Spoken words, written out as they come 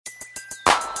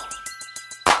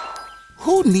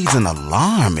Who needs an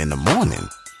alarm in the morning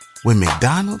when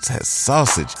McDonald's has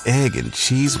sausage, egg, and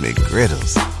cheese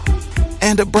McGriddles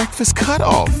and a breakfast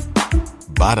cutoff?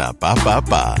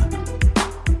 Ba-da-ba-ba-ba.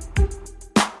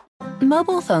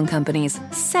 Mobile phone companies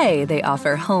say they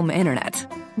offer home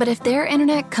internet. But if their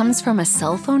internet comes from a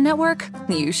cell phone network,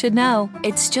 you should know.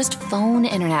 It's just phone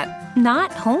internet,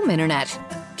 not home internet.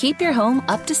 Keep your home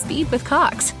up to speed with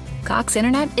Cox. Cox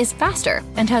internet is faster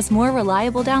and has more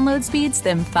reliable download speeds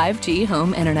than 5G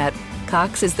home internet.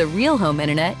 Cox is the real home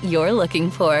internet you're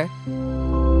looking for.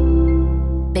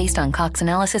 Based on Cox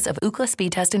analysis of Ookla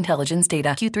speed test intelligence data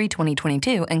Q3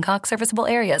 2022 and Cox serviceable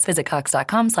areas, visit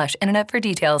cox.com/internet for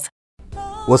details.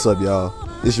 What's up, y'all?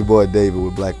 It's your boy David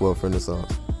with Black Wealth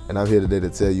Renaissance, and I'm here today to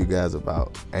tell you guys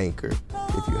about Anchor.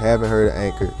 If you haven't heard of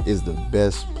Anchor, it's the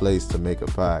best place to make a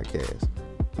podcast.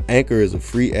 Anchor is a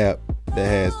free app that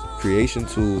has creation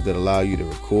tools that allow you to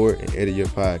record and edit your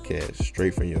podcast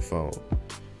straight from your phone.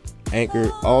 Anchor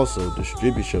also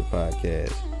distributes your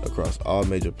podcast across all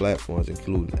major platforms,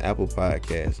 including Apple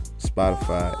Podcasts,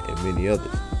 Spotify, and many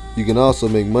others. You can also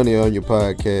make money on your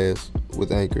podcast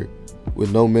with Anchor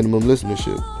with no minimum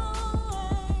listenership.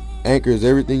 Anchor is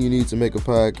everything you need to make a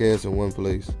podcast in one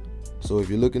place. So if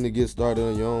you're looking to get started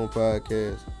on your own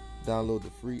podcast, download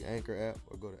the free Anchor app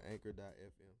or go to anchor.fm.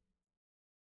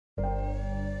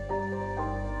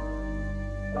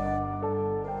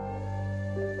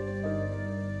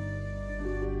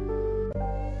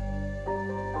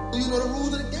 You know the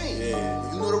rules of the game.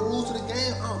 Yeah. You know the rules of the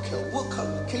game. I don't care what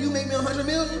color. Can you make me 100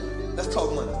 million? Let's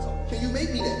talk money. Can you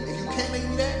make me that? If you can't make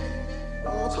me that,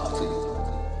 I won't talk to you.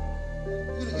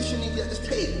 You shouldn't even be at this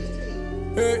table.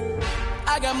 Hey,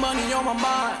 I got money on my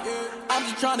mind. I'm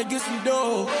just trying to get some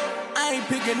dough. I ain't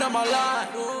picking up my line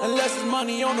unless it's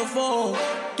money on the phone.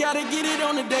 Gotta get it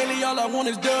on the daily. All I want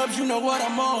is dubs. You know what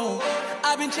I'm on.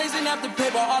 I've been chasing after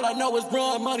paper. All I know is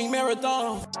run money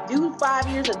marathon. Do 5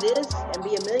 years of this and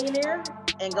be a millionaire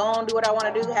and go on do what I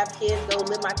want to do, have kids, go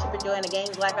live my chip and joy in the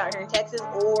games life out here in Texas,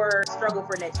 or struggle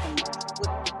for the next few years.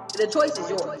 The choice is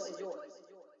yours.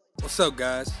 What's up,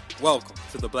 guys? Welcome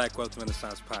to the Black Wealth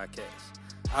Renaissance Podcast.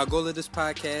 Our goal of this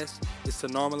podcast is to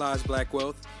normalize black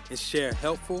wealth and share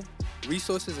helpful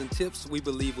resources and tips we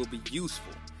believe will be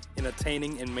useful in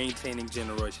attaining and maintaining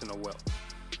generational wealth.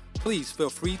 Please feel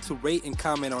free to rate and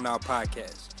comment on our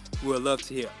podcast. We would love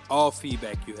to hear all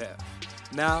feedback you have.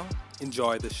 Now,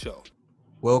 enjoy the show.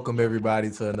 Welcome,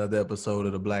 everybody, to another episode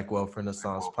of the Black Wealth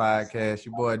Renaissance Podcast.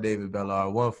 Your boy, David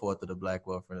Bellard, 1/4 of the Black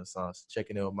Wealth Renaissance.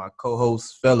 Checking in with my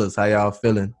co-hosts. Fellas, how y'all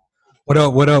feeling? What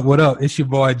up, what up, what up? It's your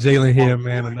boy, Jalen here,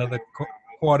 man. Another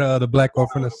quarter of the Black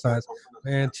Wealth Renaissance.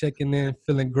 Man, checking in,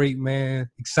 feeling great, man.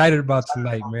 Excited about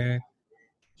tonight, man.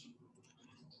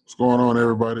 What's going on,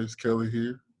 everybody? It's Kelly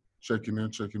here. Checking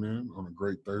in on a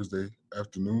great Thursday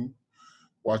afternoon.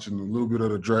 Watching a little bit of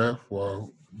the draft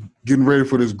while getting ready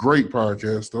for this great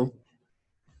podcast, though.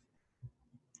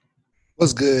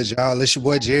 What's good, y'all? It's your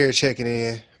boy Jared checking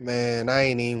in. Man,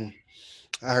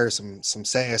 I heard some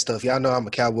sad stuff. Y'all know I'm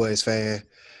a Cowboys fan.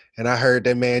 And I heard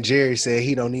that man Jerry said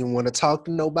he don't even want to talk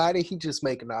to nobody. He just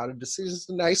making all the decisions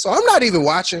tonight. So I'm not even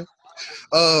watching.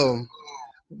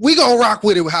 We gonna rock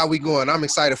with it how we going. I'm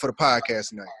excited for the podcast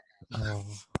tonight. Oh,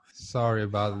 sorry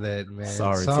about that, man.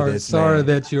 Sorry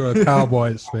that you're a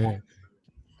Cowboys fan.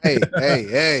 Hey.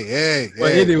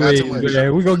 But anyway,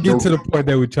 man, we're going to get to the point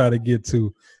that we try to get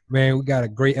to. Man, we got a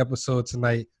great episode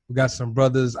tonight. We got some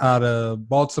brothers out of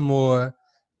Baltimore,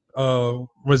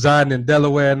 residing in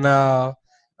Delaware now.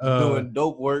 Doing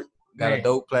dope work. Got man. a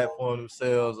dope platform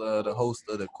themselves. The host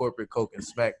of the Corporate Coke and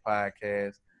Smack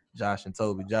podcast, Josh and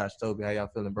Toby. Josh, Toby, how y'all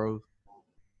feeling, bros?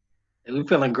 We're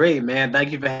feeling great, man.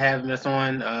 Thank you for having us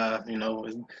on.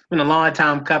 It's been a long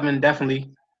time coming,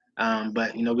 definitely.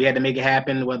 But, we had to make it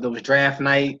happen, whether it was draft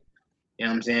night, you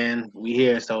know what I'm saying? We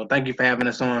here. So thank you for having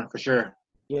us on for sure.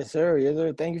 Yes, sir. Yes,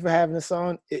 sir. Thank you for having us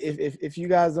on. If you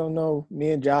guys don't know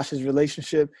me and Josh's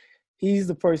relationship, he's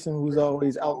the person who's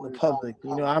always out in the public.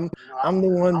 I'm the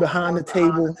one behind the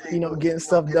table, getting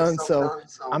stuff done. So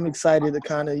I'm excited to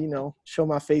kind of, show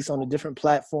my face on a different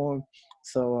platform.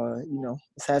 So,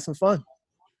 let's have some fun.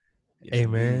 Hey,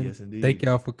 man. Yes, indeed. Thank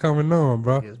y'all for coming on,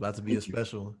 bro. It's about to be a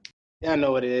special one. Yeah, I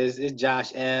know what it is. It's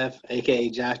Josh F.,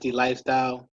 a.k.a. Josh D.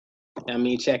 Lifestyle.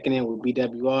 Checking in with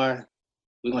BWR.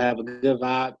 We're going to have a good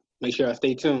vibe. Make sure I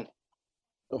stay tuned.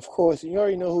 Of course. You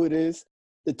already know who it is.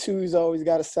 The two's always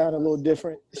got to sound a little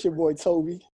different. It's your boy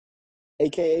Toby,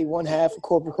 a.k.a. 1/2 of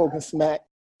Corporate Coke and Smack.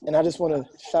 And I just want to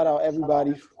shout out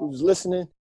everybody who's listening.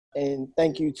 And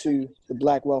thank you to the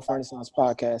Black Wealth Renaissance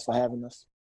Podcast for having us.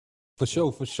 For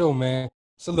sure, man.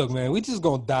 So, look, man, we just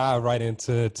going to dive right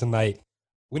into tonight.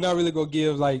 we're not really gonna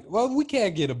give we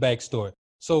can't get a backstory.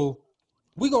 So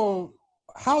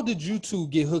how did you two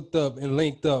get hooked up and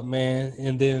linked up, man?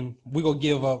 And then we're gonna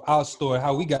give up our story,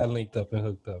 how we got linked up and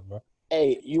hooked up, bro.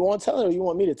 Hey, you want to tell it or you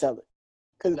want me to tell it?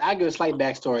 Because I give a slight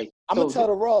backstory. I'm gonna tell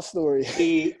the raw story.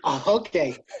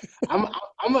 Okay, I'm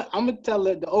gonna tell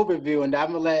the overview, and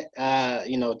I'm gonna let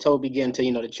Toby get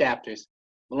into the chapters.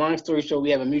 But long story short, we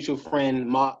have a mutual friend,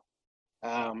 Mark. You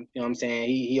know what I'm saying?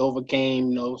 He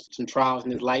overcame some trials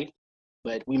in his life,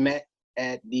 but we met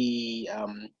at the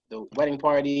wedding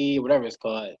party, whatever it's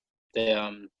called,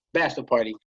 the bachelor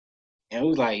party, and we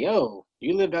was like, "Yo,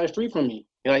 you live down the street from me."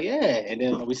 You're like, "Yeah," and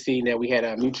then we see that we had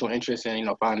a mutual interest in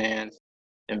finance,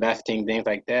 investing, things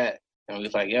like that. And we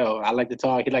was like, "Yo, I like to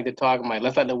talk. He like to talk." I'm like,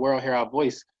 "Let's let the world hear our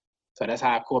voice." So that's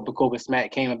how Corporate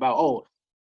Smack came about. Oh,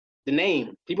 the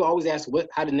name. People always ask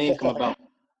how the name come about.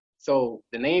 So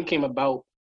the name came about.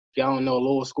 If y'all don't know,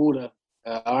 Lil Scooter,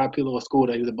 R.I.P. Lil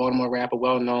Scooter. He was a Baltimore rapper,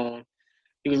 well known.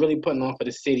 He was really putting on for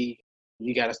the city.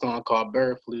 He got a song called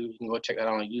Bird Flu. You can go check that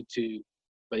out on YouTube.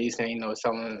 But he's saying,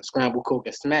 selling scrambled coke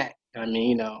and smack. I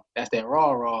mean, that's that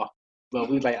raw. But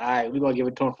we was like, all right, we're going to give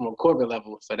it to him from a corporate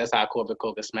level. So that's how Corporate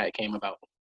Coke and Smack came about.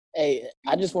 Hey,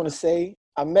 I just want to say,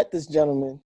 I met this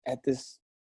gentleman it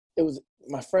was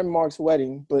my friend Mark's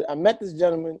wedding, but I met this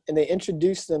gentleman and they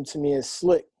introduced him to me as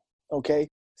Slick, okay?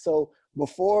 So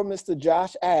before Mr.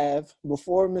 Josh Ave,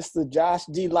 before Mr. Josh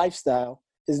D Lifestyle,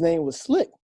 his name was Slick.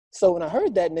 So when I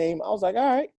heard that name, I was like,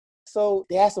 all right. So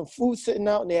they had some food sitting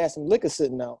out and they had some liquor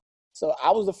sitting out. So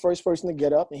I was the first person to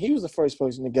get up and he was the first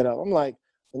person to get up. I'm like,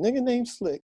 the nigga named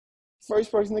Slick,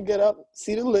 first person to get up,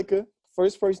 see the liquor,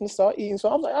 first person to start eating. So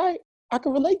I was like, all right, I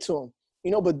can relate to him.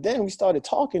 But then we started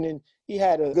talking and he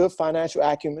had a good financial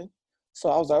acumen. So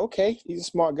I was like, okay, he's a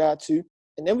smart guy too.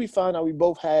 And then we found out we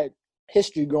both had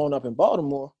history growing up in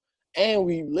Baltimore and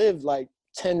we lived like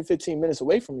 10, 15 minutes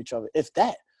away from each other, if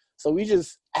that. So we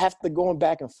just, after going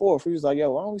back and forth, we was like,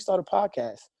 yo, why don't we start a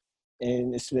podcast?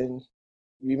 And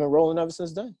we've been rolling ever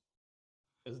since then.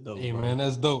 That's dope, hey, man,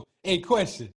 that's dope. Hey,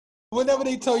 question. Whenever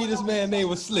they told you this man's name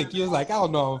was Slick, you was like, I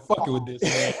don't know, I'm fucking with this,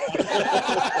 man.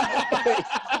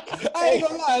 I ain't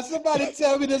gonna lie. Somebody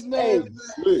tell me this man.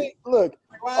 Hey, look,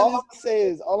 all I'm gonna say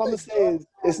is,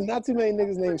 it's not too many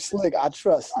niggas named Slick I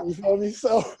trust. You feel me?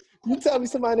 So you tell me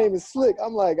somebody's name is Slick,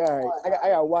 I'm like, all right, I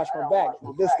gotta watch my back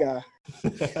with this guy.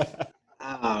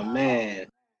 Oh man.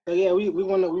 So yeah, we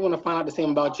wanna find out the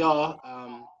same about y'all.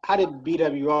 How did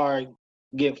BWR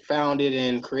get founded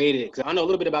and created? Because I know a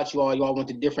little bit about you all. You all went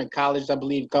to different colleges, I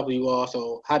believe, a couple of you all.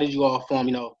 So how did you all form,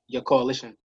 your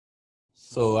coalition?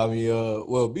 So,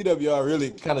 BWR really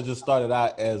kind of just started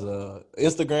out as a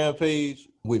Instagram page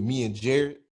with me and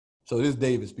Jared. So this is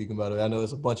David speaking about it. I know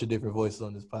there's a bunch of different voices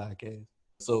on this podcast.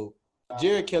 So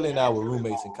Jared, Kelly, and I were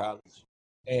roommates in college.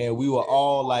 And we were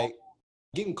all like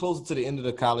getting closer to the end of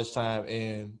the college time.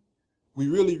 And we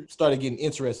really started getting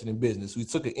interested in business. We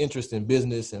took an interest in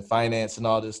business and finance and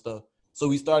all this stuff. So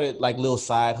we started like little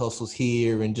side hustles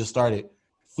here and just started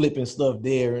flipping stuff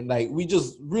there. And like, we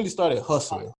just really started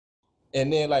hustling.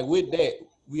 And then like with that,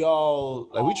 we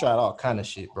tried all kind of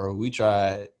shit, bro. We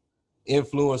tried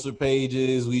influencer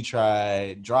pages. We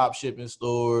tried drop shipping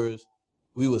stores.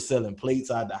 We was selling plates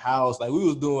out the house. Like we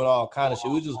was doing all kind of shit.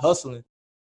 We was just hustling,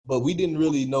 but we didn't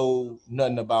really know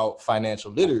nothing about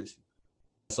financial literacy.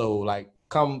 So like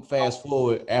come fast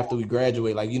forward after we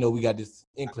graduate, like, we got this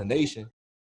inclination.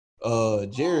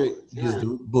 Jared used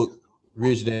the book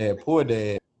Rich Dad, Poor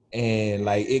Dad. And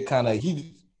like it kind of,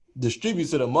 he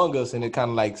distributes it among us and it kind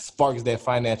of like sparks that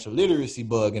financial literacy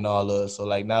bug in all of us. So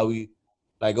like now we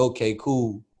like, okay,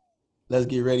 cool. Let's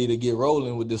get ready to get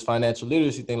rolling with this financial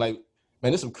literacy thing. Like,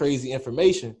 man, there's some crazy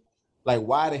information. Like,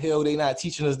 why the hell they not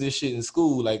teaching us this shit in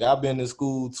school? Like, I've been in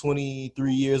school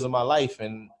 23 years of my life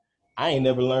and I ain't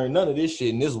never learned none of this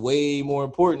shit. And it's way more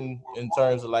important in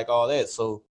terms of like all that.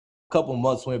 So a couple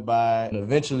months went by and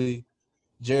eventually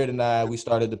Jared and I, we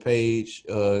started the page,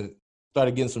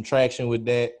 started getting some traction with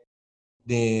that.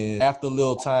 Then after a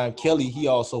little time, Kelly, he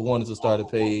also wanted to start a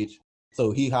page. So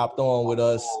he hopped on with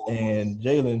us, and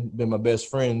Jalen been my best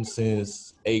friend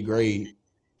since 8th grade.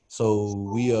 So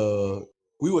we were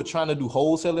trying to do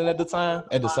wholesaling at the time.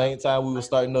 At the same time, we were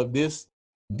starting up this.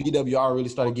 BWR really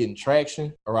started getting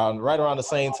traction right around the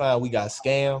same time we got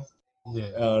scammed. Yeah,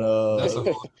 that's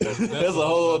a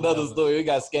whole other story. We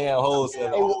got scammed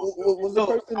wholesaling. Hey, was the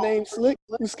person named Slick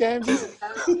who scammed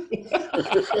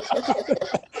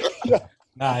you?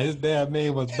 Nah, his damn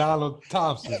name was Donald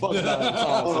Thompson. Jalen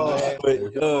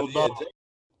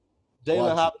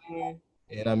hopped in,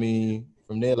 and I mean,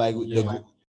 from there, like,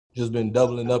 just been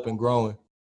doubling up and growing.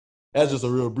 That's just a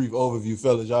real brief overview,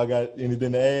 fellas. Y'all got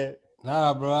anything to add?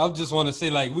 Nah, bro. I just want to say,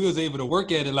 like, we was able to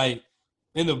work at it. Like,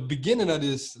 in the beginning of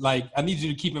this, like, I need you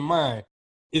to keep in mind,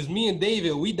 it's me and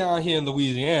David. We down here in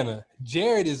Louisiana.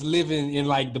 Jared is living in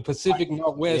like the Pacific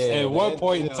Northwest at one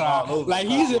point in time. Like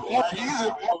he's at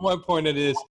one point of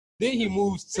this. Then he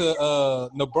moves to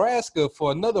Nebraska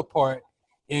for another part,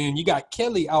 and you got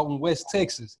Kelly out in West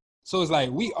Texas. So it's like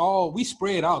we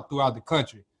spread out throughout the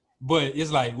country. But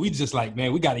it's like we just like,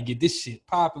 man, we got to get this shit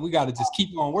popping. We got to just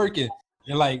keep on working.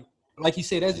 And like you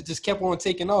said, that just kept on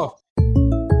taking off.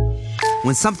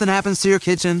 When something happens to your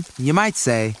kitchen, you might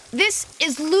say, "This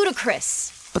is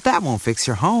ludicrous." But that won't fix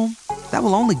your home. That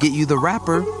will only get you the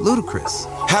rapper, Ludacris.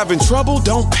 Having trouble?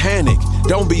 Don't panic.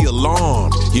 Don't be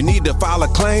alarmed. You need to file a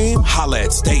claim? Holla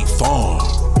at State Farm.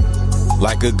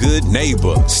 Like a good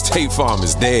neighbor, State Farm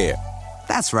is there.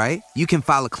 That's right. You can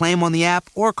file a claim on the app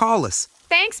or call us.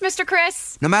 Thanks, Mr.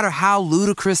 Chris. No matter how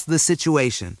ludicrous the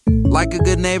situation, like a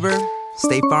good neighbor,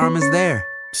 State Farm is there.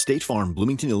 State Farm,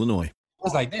 Bloomington, Illinois. I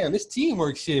was like, damn, this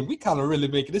teamwork shit, we kind of really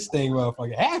making this thing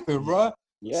motherfucking happen, bro.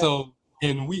 Yeah. So,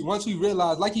 and once we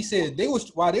realized, like he said,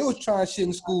 while they was trying shit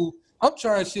in school, I'm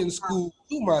trying shit in school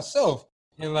too myself.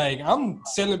 And like, I'm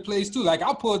selling plays too. Like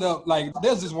I pulled up, like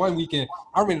there's this one weekend,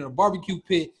 I rented a barbecue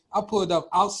pit. I pulled up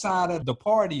outside of the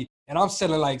party and I'm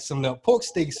selling like some little pork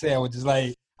steak sandwiches.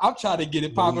 Like I'm trying to get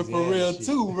it popping for real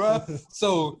too, bro.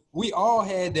 So we all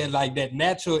had that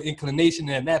natural inclination,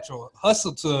 that natural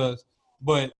hustle to us.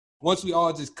 But once we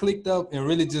all just clicked up and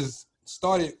really just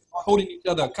started holding each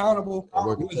other accountable,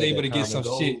 we was able to get some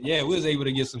shit. Yeah, we was able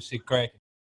to get some shit cracking.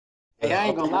 Hey, I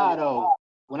ain't gonna lie though.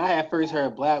 When I had first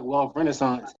heard Black Wealth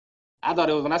Renaissance, I thought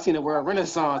it was, when I seen the word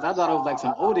Renaissance, I thought it was like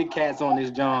some older cats on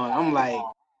this John. I'm like,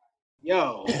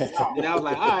 yo. Then I was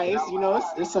like, all right,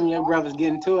 it's some young brothers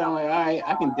getting to it. I'm like, all right,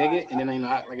 I can dig it. And then,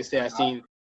 like I said, I seen,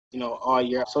 all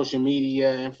your social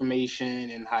media information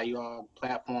and how your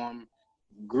platform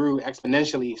grew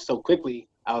exponentially so quickly.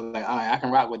 I was like, all right, I can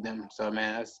rock with them. So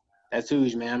man, that's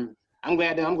huge, man. I'm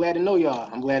glad to know y'all.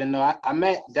 I'm glad to know. I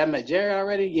met Jerry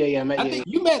already. Yeah, I think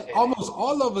you met almost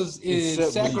all of us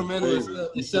in Sacramento,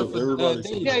 except for Dave.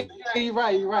 Yeah, you're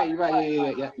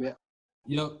right.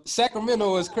 Yeah.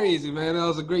 Sacramento is crazy, man. That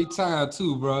was a great time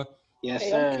too, bro. Yes, hey,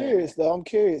 sir. I'm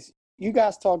curious. You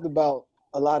guys talked about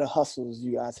a lot of hustles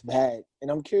you guys have had,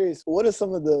 and I'm curious, what are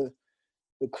some of the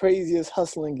craziest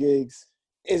hustling gigs?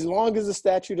 As long as the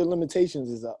statute of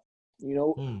limitations is up,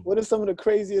 what are some of the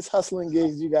craziest hustling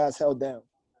gigs you guys held down?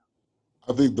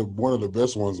 I think one of the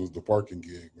best ones was the parking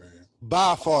gig, man.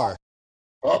 By far.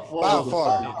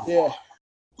 Yeah.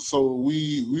 So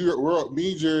we're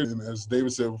me and Jared, and as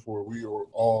David said before, we were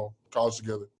all college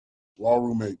together. We're all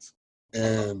roommates.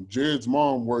 And Jared's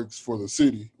mom works for the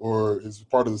city or is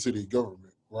part of the city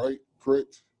government, right?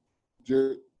 Correct,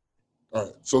 Jared? All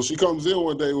right. So she comes in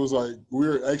one day, it was like,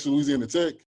 we're actually Louisiana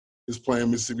Tech is playing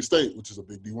Mississippi State, which is a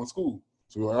big D1 school.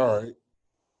 So we're like, all right.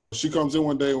 She comes in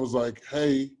one day and was like,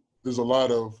 hey, there's a lot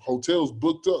of hotels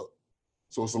booked up.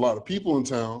 So it's a lot of people in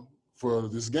town for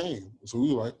this game. So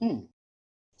we were like,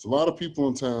 it's a lot of people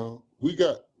in town. We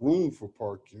got room for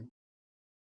parking.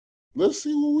 Let's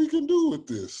see what we can do with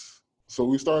this. So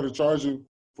we started charging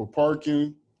for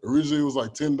parking. Originally, it was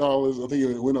like $10. I think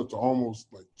it went up to almost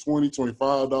like $20,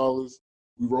 $25.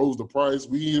 We rose the price.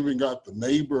 We even got the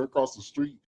neighbor across the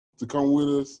street to come with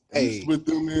us. And we split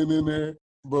them in there.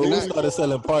 Bro, we started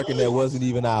selling parking that wasn't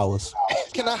even ours.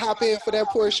 Can I hop in for that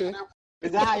portion?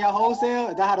 Is that how y'all wholesale?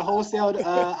 Is that how the wholesale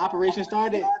operation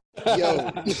started? Yo.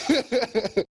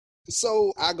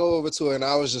 So I go over to her and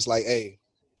I was just like, hey,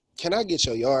 can I get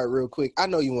your yard real quick? I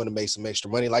know you want to make some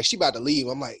extra money. Like, she about to leave.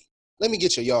 I'm like, let me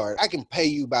get your yard. I can pay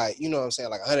you by, you know what I'm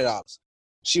saying, like $100.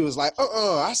 She was like,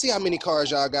 I see how many cars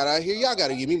y'all got out here. Y'all got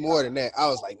to give me more than that. I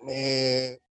was like,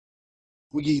 man,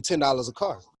 we give you $10 a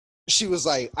car. She was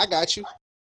like, I got you.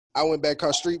 I went back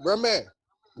across the street, bro, man,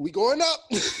 we going up.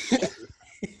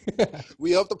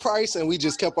 We upped the price and we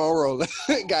just kept on rolling.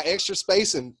 Got extra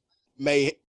space and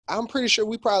I'm pretty sure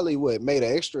we probably made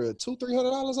an extra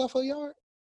 $200-$300 off a yard.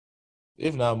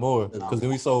 If not more, because then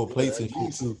we sold plates and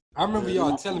shit too. I remember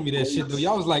y'all telling me that shit though.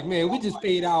 Y'all was like, man, we just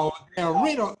paid our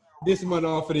rent this month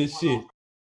off of this shit.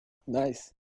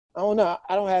 Nice. I don't know.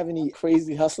 I don't have any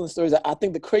crazy hustling stories. I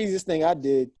think the craziest thing I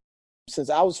did, since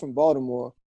I was from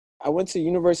Baltimore, I went to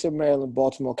University of Maryland,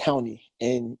 Baltimore County,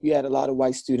 and you had a lot of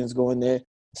white students going there.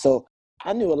 So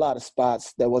I knew a lot of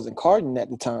spots that wasn't carding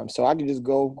at the time. So I could just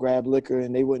go grab liquor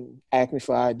and they wouldn't ask me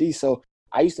for ID. So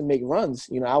I used to make runs.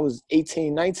 I was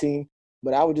 18, 19,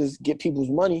 but I would just get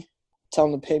people's money, tell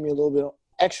them to pay me a little bit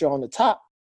extra on the top,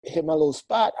 hit my little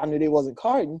spot. I knew they wasn't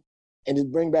carding. and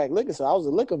just bring back liquor. So I was a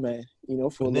liquor man,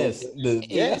 for finesse.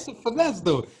 Hey, that's a finesse,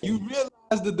 though. You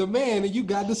realize the demand and you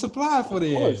got the supply for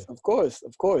the Of course.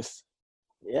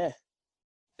 Yeah.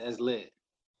 That's lit.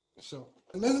 So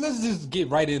let's just get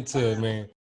right into it, man.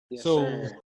 Yes, So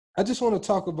sir. I just want to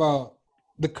talk about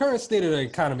the current state of the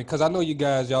economy, because I know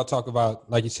y'all talk about,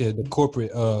 like you said, the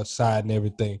corporate side and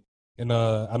everything. And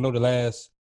I know the last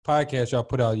podcast y'all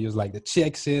put out, you was like the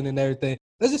checks in and everything.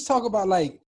 Let's just talk about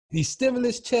like these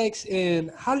stimulus checks,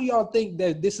 and how do y'all think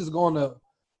that this is going to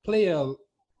play an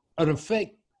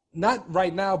effect, not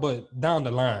right now, but down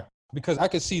the line? Because I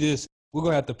can see this, we're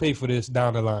going to have to pay for this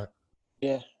down the line.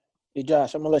 Yeah. Hey,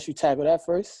 Josh, I'm going to let you tackle that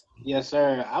first. Yes,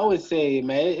 sir. I would say,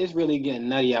 man, it's really getting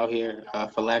nutty out here,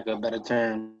 for lack of better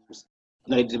terms.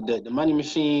 The money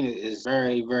machine is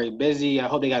very, very busy. I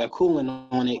hope they got a cooling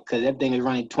on it, because that thing is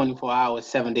running 24 hours,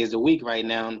 7 days a week right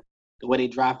now, the way they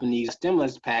dropping these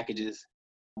stimulus packages.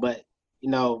 But,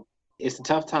 it's a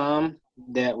tough time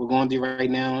that we're going through right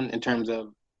now in terms of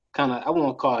kind of, I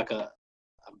won't call it like a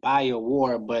bio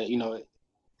war, but,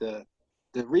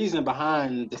 the reason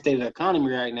behind the state of the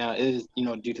economy right now is,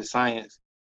 due to science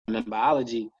and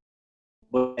biology.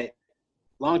 But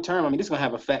long term, this is going to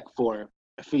have effect for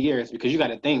a few years, because you got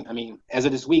to think, as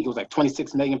of this week, it was like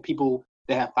 26 million people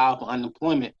that have filed for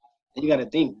unemployment. And you got to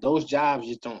think those jobs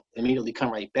just don't immediately come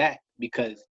right back,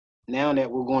 because now that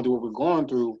we're going through what we're going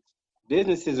through,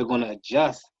 businesses are going to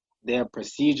adjust their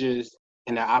procedures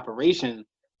and their operation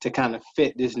to kind of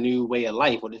fit this new way of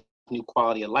life, or this new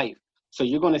quality of life. So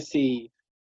you're going to see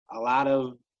a lot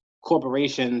of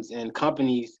corporations and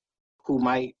companies who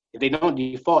might, if they don't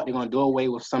default, they're going to do away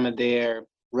with some of their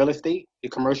real estate, the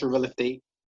commercial real estate.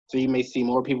 So you may see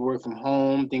more people work from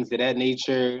home, things of that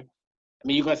nature.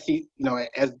 You're going to see,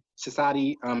 as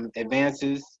society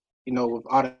advances, with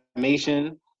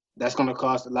automation, that's going to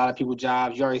cost a lot of people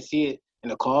jobs. You already see it in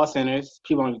the call centers.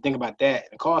 People don't even think about that.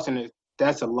 The call centers,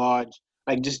 that's a large,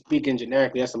 like just speaking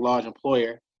generically, that's a large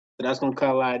employer. So that's going to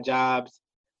cut a lot of jobs.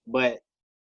 But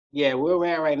yeah, where we're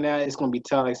at right now, it's going to be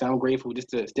tough. Like I said, I'm grateful just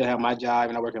to still have my job,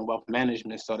 and I work in wealth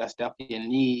management, so that's definitely a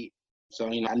need. So,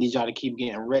 I need y'all to keep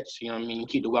getting rich,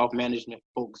 keep the wealth management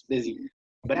folks busy.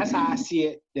 But that's how I see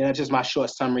it. That's just my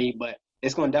short summary, but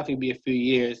it's going to definitely be a few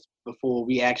years before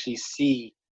we actually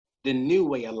see the new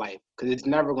way of life, because it's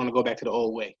never going to go back to the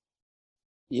old way.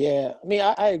 Yeah,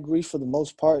 I agree for the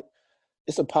most part.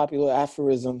 It's a popular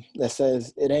aphorism that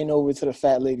says, it ain't over till the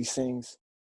fat lady sings.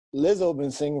 Lizzo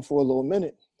been singing for a little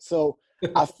minute. So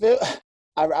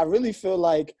I really feel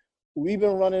like we've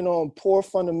been running on poor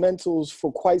fundamentals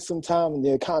for quite some time in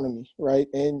the economy, right?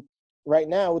 And right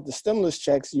now with the stimulus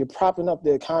checks, you're propping up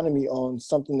the economy on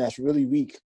something that's really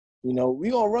weak. We're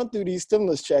going to run through these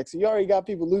stimulus checks. You already got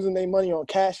people losing their money on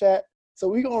Cash App. So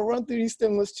we're going to run through these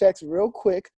stimulus checks real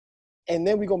quick. And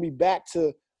then we're going to be back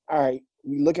to, all right,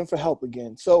 we're looking for help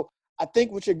again. So I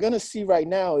think what you're going to see right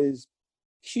now is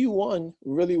Q1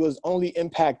 really was only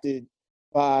impacted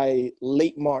by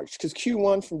late March, because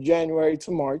Q1 from January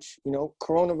to March,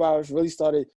 coronavirus really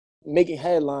started making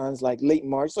headlines like late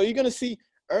March. So you're going to see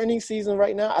earnings season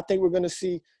right now. I think you're going to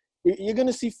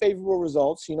see favorable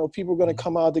results. People are going to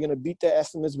come out, they're going to beat their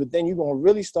estimates, but then you're going to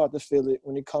really start to feel it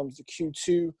when it comes to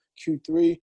Q2,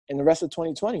 Q3, and the rest of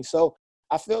 2020. So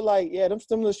I feel like, them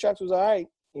stimulus checks was all right.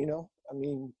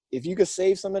 If you could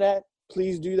save some of that,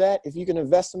 please do that. If you can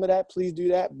invest some of that, please do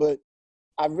that. But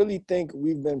I really think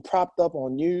we've been propped up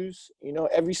on news.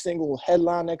 Every single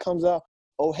headline that comes out,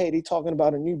 oh, hey, they talking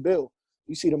about a new bill.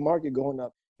 You see the market going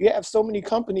up. You have so many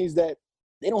companies that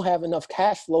they don't have enough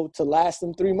cash flow to last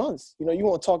them 3 months. You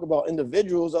want to talk about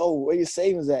individuals. Oh, where your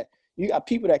savings at? You got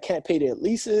people that can't pay their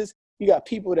leases. You got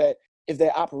people that if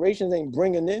their operations ain't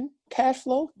bringing in cash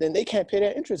flow, then they can't pay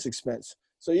their interest expense.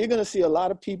 So you're going to see a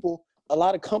lot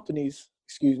of companies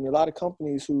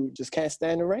who just can't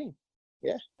stand the rain.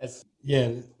 Yeah. That's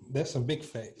some big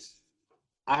facts.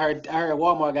 I heard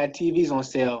Walmart got TVs on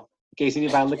sale in case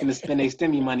anybody looking to spend their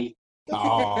stimmy money.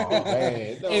 Oh,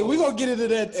 man. No. Hey, we're going to get into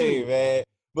that too. Hey, man.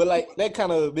 But like that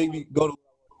kind of made me go to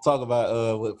talk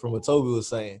about from what Toby was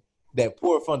saying, that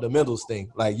poor fundamentals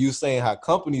thing. Like you saying how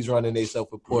companies running themselves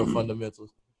with poor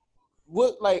fundamentals.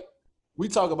 We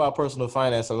talk about personal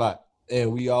finance a lot,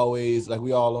 and we always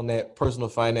we all on that personal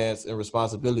finance and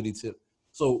responsibility tip.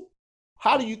 So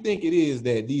how do you think it is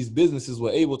that these businesses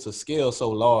were able to scale so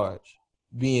large,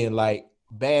 being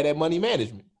bad at money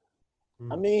management?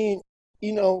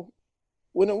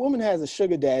 When a woman has a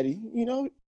sugar daddy,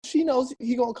 she knows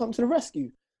he's going to come to the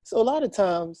rescue. So a lot of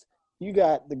times you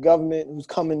got the government who's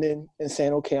coming in and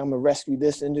saying, okay, I'm going to rescue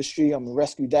this industry. I'm going to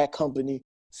rescue that company.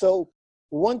 So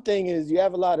one thing is you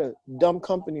have a lot of dumb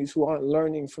companies who aren't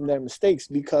learning from their mistakes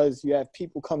because you have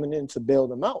people coming in to bail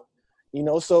them out.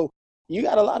 So you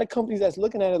got a lot of companies that's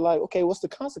looking at it like, okay, what's the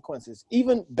consequences?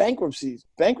 Even bankruptcies.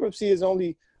 Bankruptcy is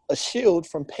only a shield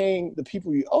from paying the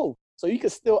people you owe. So you can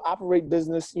still operate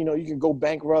business. You can go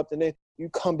bankrupt and then you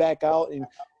come back out and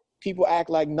people act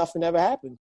like nothing ever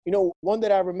happened. One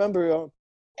that I remember,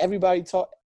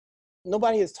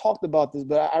 nobody has talked about this,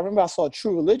 but I remember I saw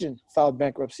True Religion filed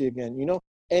bankruptcy again,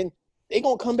 and they're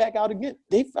going to come back out again.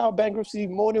 They filed bankruptcy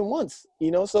more than once,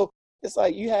 so it's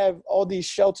like you have all these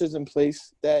shelters in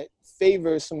place that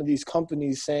favor some of these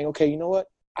companies saying, okay, you know what?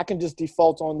 I can just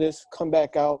default on this, come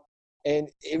back out. And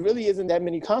it really isn't that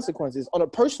many consequences. On a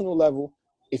personal level,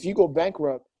 if you go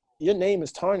bankrupt, your name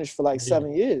is tarnished for like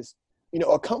 7 years.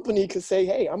 A company could say,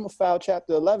 hey, I'm going to file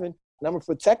Chapter 11 and I'm going to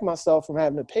protect myself from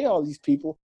having to pay all these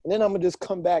people. And then I'm going to just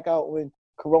come back out when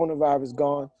coronavirus is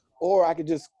gone. Or I could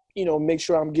just, make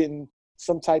sure I'm getting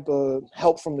some type of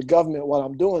help from the government while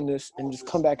I'm doing this and just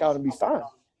come back out and be fine.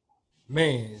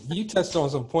 Man, you touched on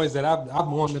some points that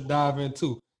I'm wanting to dive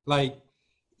into. Like,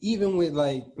 even with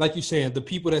like you said, the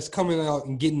people that's coming out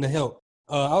and getting the help.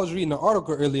 I was reading an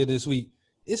article earlier this week.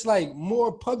 It's like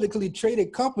more publicly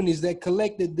traded companies that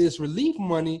collected this relief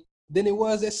money than it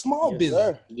was at small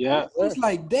business. Sir. Yeah. It's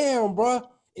like, damn, bro.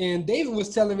 And David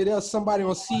was telling me there was somebody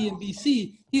on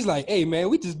CNBC. He's like, hey, man,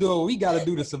 we just doing what we got to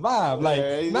do to survive.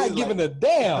 Like, not giving a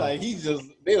damn. Like,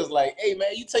 they was like, hey, man,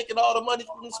 you taking all the money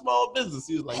from the small business.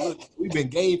 He was like, look, we've been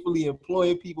gainfully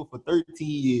employing people for 13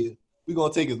 years. We're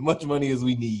going to take as much money as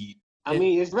we need. I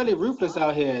mean, it's really ruthless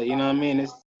out here. You know what I mean?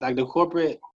 It's like the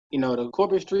corporate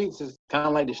streets is kind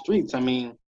of like the streets. I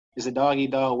mean, it's a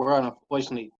dog-eat-dog world,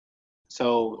 unfortunately.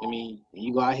 So, I mean,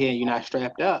 you go out here and you're not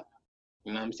strapped up.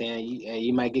 You know what I'm saying?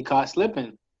 You might get caught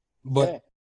slipping. But,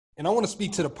 and I want to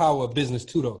speak to the power of business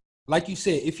too, though. Like you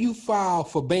said, if you file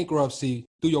for bankruptcy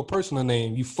through your personal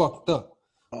name, you fucked up.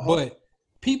 But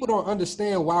people don't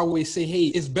understand why we say, hey,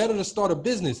 it's better to start a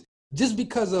business just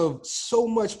because of so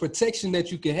much protection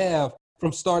that you can have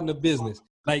from starting a business.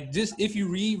 Like, just if you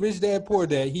read Rich Dad Poor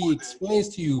Dad, he explains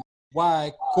to you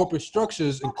why corporate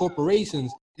structures and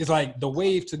corporations is like the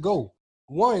wave to go.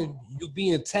 One, you're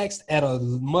being taxed at a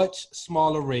much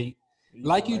smaller rate.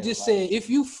 Like you just said, if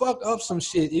you fuck up some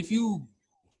shit, if you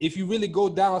really go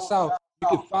down south, you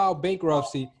can file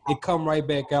bankruptcy and come right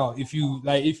back out if you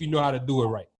know how to do it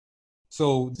right.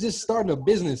 So just starting a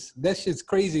business, that shit's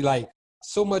crazy. Like,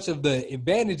 so much of the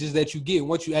advantages that you get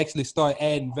once you actually start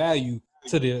adding value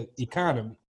to the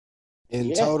economy.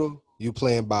 In total, you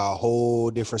playing by a whole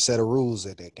different set of rules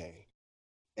at that game,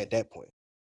 at that point.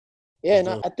 Yeah, and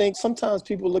I think sometimes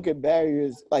people look at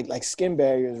barriers like skin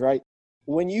barriers, right?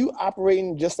 When you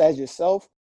operating just as yourself,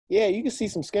 yeah, you can see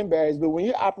some skin barriers, but when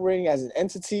you're operating as an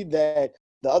entity that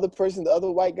the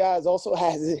other white guy also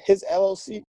has his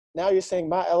LLC, now you're saying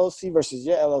my LLC versus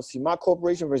your LLC, my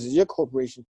corporation versus your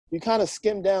corporation. You kind of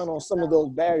skim down on some of those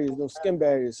barriers, those skin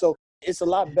barriers. So it's a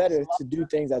lot better to do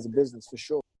things as a business for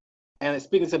sure. And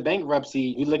speaking to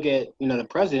bankruptcy, you look at, the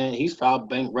president, he's filed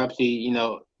bankruptcy,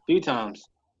 3 times.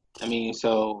 I mean,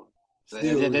 so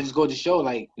that just goes to show,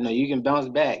 like, you can bounce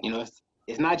back.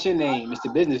 It's not your name, it's the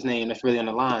business name that's really on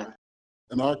the line.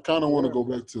 And I kind of want to go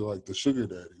back to, like, the sugar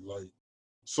daddy. Like,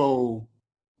 so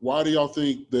why do y'all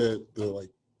think that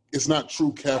it's not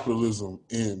true capitalism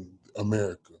in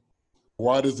America?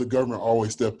 Why does the government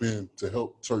always step in to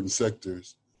help certain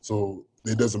sectors so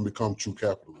it doesn't become true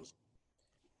capitalism?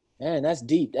 Man, that's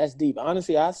deep. That's deep.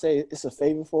 Honestly, I say it's a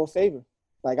favor for a favor.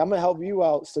 Like, I'm going to help you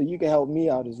out so you can help me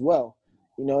out as well.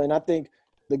 And I think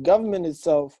the government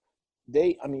itself,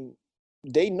 they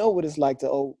know what it's like to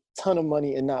owe a ton of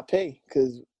money and not pay,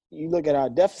 because you look at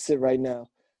our deficit right now.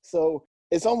 So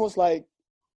it's almost like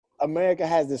America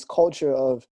has this culture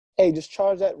of, hey, just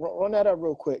charge that, run that up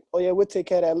real quick. Oh, yeah, we'll take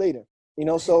care of that later.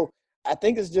 So I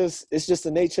think it's just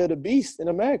the nature of the beast in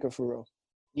America, for real.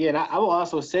 Yeah, and I will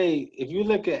also say, if you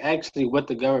look at actually what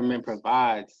the government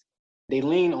provides, they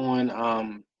lean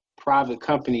on private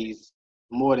companies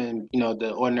more than,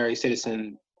 the ordinary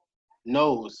citizen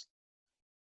knows.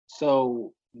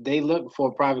 So they look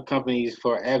for private companies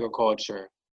for agriculture.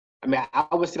 I mean, I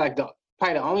would say like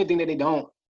probably the only thing that they don't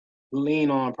lean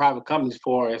on private companies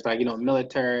for is like,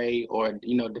 military or,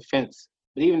 defense.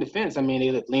 But even defense, I mean,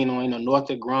 they lean on,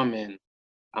 Northrop Grumman,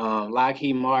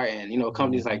 Lockheed Martin,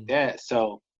 companies like that.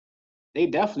 So they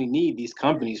definitely need these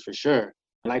companies for sure.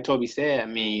 Like Toby said, I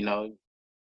mean,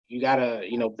 you gotta,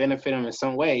 benefit them in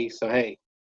some way. So, hey,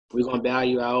 we're gonna bail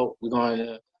you out. We're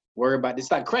gonna worry about this.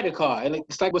 It's like credit card.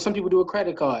 It's like what some people do with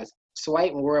credit cards.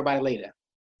 Swipe and worry about it later.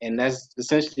 And that's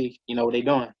essentially, what they're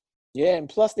doing. Yeah, and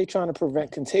plus they're trying to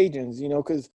prevent contagions,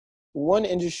 because one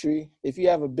industry, if you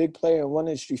have a big player in one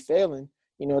industry failing,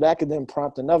 that could then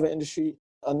prompt another industry,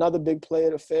 another big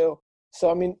player to fail. So,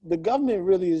 I mean, the government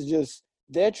really is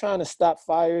they're trying to stop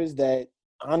fires that,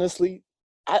 honestly,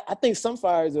 I think some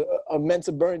fires are meant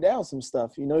to burn down some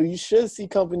stuff. You should see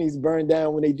companies burn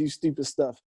down when they do stupid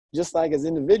stuff. Just like as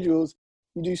individuals,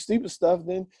 you do stupid stuff,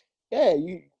 then, yeah,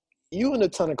 you in a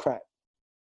ton of crap.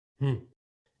 Yeah,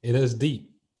 that's deep.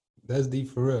 That's deep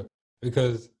for real.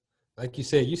 Because, like you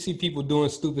said, you see people doing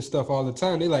stupid stuff all the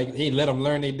time. They like, hey, let them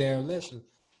learn their damn lesson.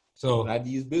 So not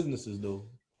these businesses, though.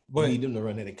 But need them to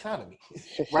run that economy.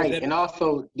 Right, and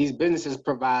also these businesses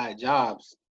provide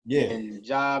jobs. Yeah. And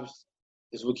jobs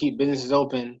is what keep businesses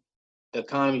open. The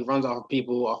economy runs off of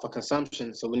people, off of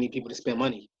consumption, so we need people to spend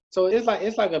money. So it's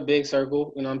like a big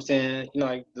circle, you know what I'm saying?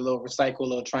 Like the little recycle,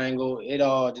 little triangle, it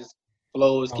all just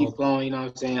flows, keep flowing, you know what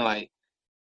I'm saying? Like,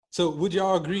 so would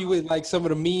y'all agree with like some of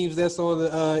the memes that's on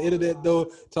the internet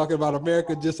though, talking about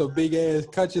America just a big ass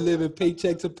country living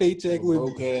paycheck to paycheck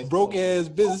with broke ass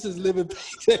businesses living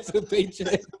paycheck to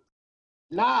paycheck?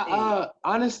 Nah,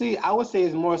 honestly, I would say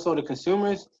it's more so the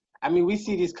consumers. I mean, we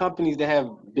see these companies that have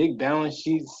big balance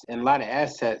sheets and a lot of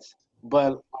assets,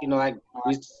 but like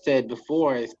we said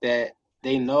before, is that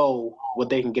they know what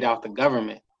they can get out the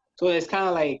government. So it's kind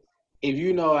of like if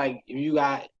you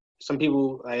got some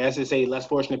people, like let's just say less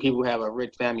fortunate people who have a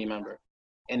rich family member,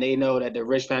 and they know that the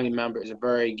rich family member is a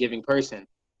very giving person.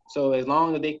 So as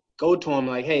long as they go to them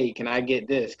like, hey, can I get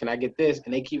this? Can I get this?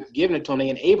 And they keep giving it to them, they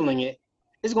enabling it,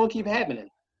 it's going to keep happening.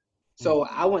 So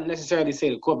I wouldn't necessarily say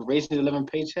the corporations are living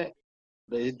paycheck,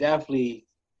 but it's definitely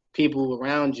people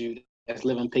around you that's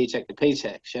living paycheck to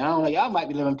paycheck. Shit, I don't know. Y'all might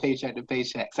be living paycheck to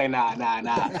paycheck. Say nah.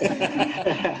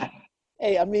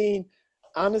 Hey, I mean,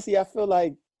 honestly, I feel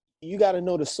like you got to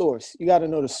know the source.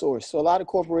 So a lot of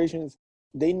corporations,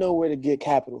 they know where to get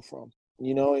capital from,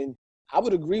 and I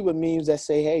would agree with memes that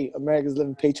say, hey, America's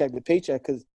living paycheck to paycheck,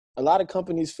 because a lot of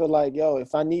companies feel like, yo,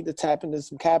 if I need to tap into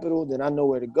some capital, then I know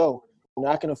where to go.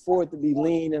 I can afford to be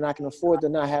lean and I can afford to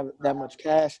not have that much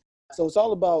cash. So it's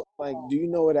all about, like, do you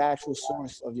know where the actual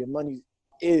source of your money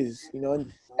is?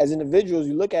 And as individuals,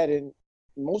 you look at it, and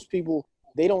most people,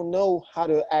 they don't know how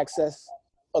to access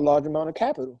a large amount of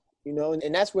capital,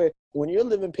 and that's where when you're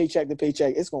living paycheck to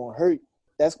paycheck, it's going to hurt.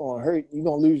 That's going to hurt. You're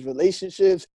going to lose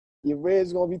relationships. Your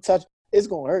ribs going to be touched. It's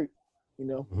going to hurt,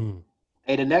 Mm-hmm.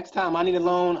 Hey, the next time I need a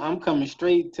loan, I'm coming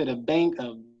straight to the Bank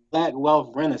of Black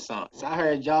Wealth Renaissance. I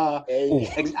heard y'all.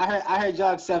 I heard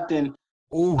y'all accepting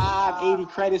 580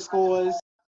 credit scores.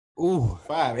 Ooh,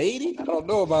 580? I don't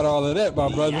know about all of that,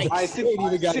 my brother. I ain't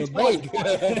even got a bank.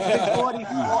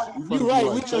 640. You're right.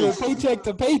 We live paycheck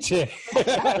to paycheck.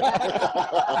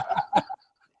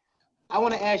 I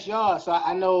want to ask y'all. So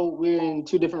I know we're in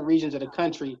two different regions of the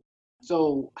country.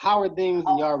 So how are things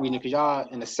in y'all region? Because y'all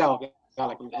in the South, y'all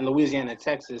like in Louisiana and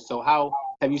Texas. So how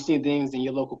have you seen things in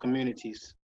your local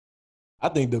communities? I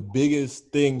think the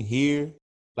biggest thing here,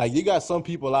 like you got some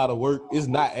people out of work. It's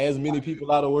not as many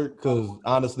people out of work because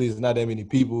honestly, it's not that many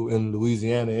people in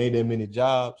Louisiana. Ain't that many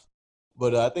jobs.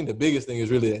 But I think the biggest thing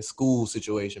is really that school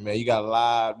situation, man. You got a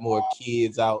lot more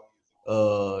kids out,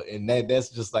 and that's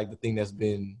just like the thing that's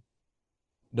been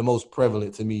the most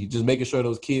prevalent to me. Just making sure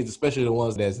those kids, especially the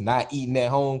ones that's not eating at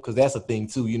home, because that's a thing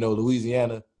too.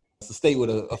 Louisiana, it's a state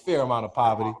with a fair amount of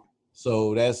poverty,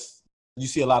 so you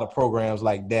see a lot of programs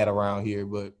like that around here.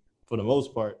 But for the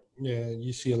most part, yeah,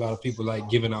 you see a lot of people like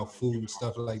giving out food and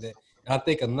stuff like that. And I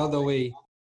think another way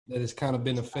that has kind of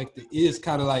been affected is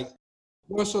kind of like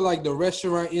more so like the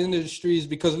restaurant industries,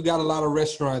 because we got a lot of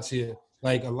restaurants here,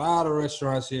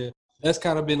 that's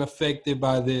kind of been affected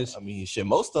by this. I mean, shit,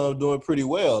 most of them doing pretty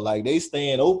well. Like they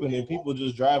staying open and people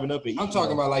just driving up and eating. I'm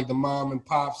talking about like the mom and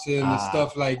pops and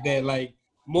stuff like that, like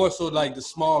more so like the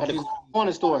small business.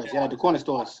 Corner stores, the corner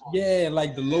stores. Yeah,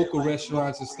 like the local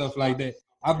restaurants and stuff like that.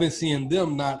 I've been seeing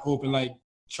them not open, like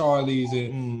Charlie's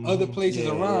and other places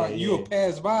around. You'll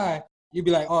pass by, you'll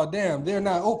be like, oh, damn, they're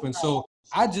not open. So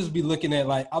I just be looking at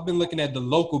I've been looking at the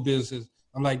local businesses.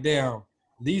 I'm like, damn,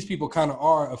 these people kind of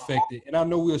are affected. And I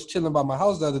know we was chilling by my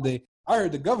house the other day. I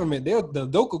heard the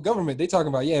local government, they talking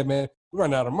about, yeah, man, we're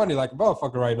running out of money like a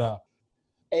motherfucker right now.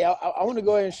 Hey, I want to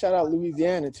go ahead and shout out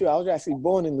Louisiana, too. I was actually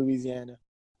born in Louisiana.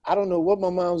 I don't know what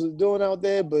my mom was doing out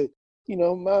there, but,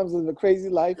 mom's living a crazy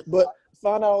life. But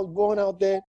found out I was born out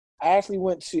there. I actually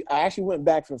went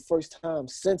back for the first time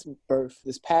since birth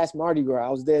this past Mardi Gras.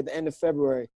 I was there at the end of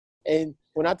February. And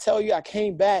when I tell you I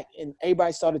came back and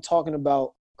everybody started talking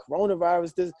about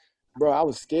coronavirus, bro, I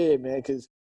was scared, man, because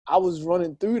I was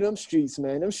running through them streets,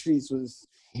 man. Them streets was...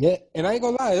 Yeah, and I ain't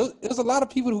gonna lie, there's a lot of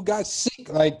people who got sick,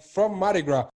 like, from Mardi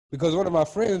Gras. because one of my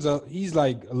friends, he's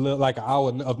like like an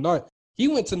hour up north. He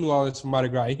went to New Orleans for Mardi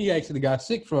Gras. He actually got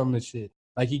sick from the shit.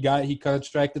 Like he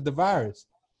contracted the virus,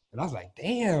 and I was like,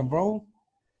 damn, bro.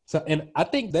 So, and I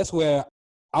think that's where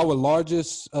our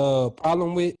largest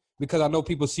problem with, because I know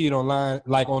people see it online,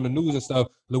 like on the news and stuff.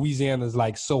 Louisiana's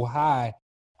like so high.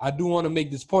 I do want to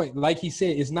make this point. Like he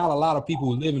said, it's not a lot of people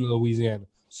who live in Louisiana.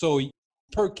 So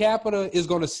per capita, it's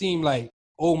going to seem like,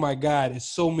 oh my God, it's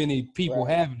so many people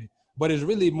having it. But it's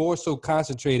really more so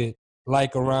concentrated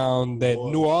like around that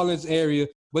New Orleans area.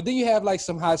 But then you have like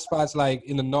some hot spots like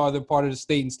in the northern part of the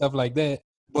state and stuff like that.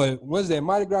 But once that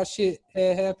Mardi Gras shit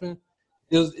had happened,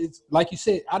 it's like you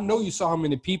said, I know you saw how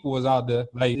many people was out there.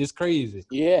 Like, it's crazy.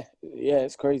 Yeah,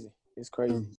 it's crazy. It's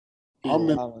crazy. I'm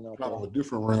in kind of a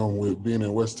different realm with being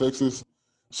in West Texas.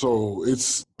 So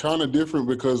it's kind of different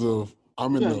because of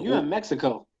you're in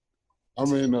Mexico.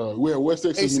 I'm in we're in West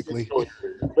Texas,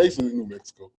 basically New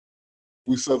Mexico.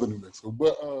 We southern New Mexico.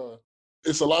 But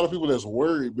it's a lot of people that's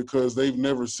worried because they've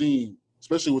never seen,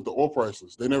 especially with the oil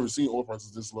prices, they've never seen oil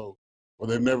prices this low, or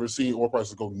they've never seen oil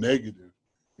prices go negative.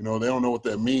 You know, they don't know what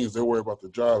that means. They're worried about the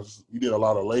jobs. We did a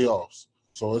lot of layoffs.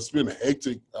 So it's been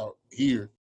hectic out here,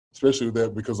 especially with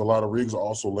that, because a lot of rigs are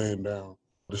also laying down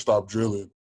to stop drilling.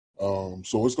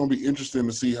 So it's going to be interesting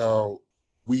to see how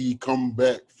we come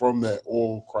back from that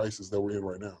oil crisis that we're in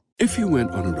right now. If you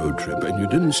went on a road trip and you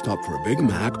didn't stop for a Big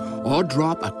Mac or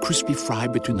drop a crispy fry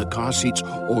between the car seats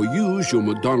or use your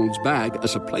McDonald's bag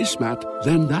as a placemat,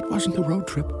 then that wasn't a road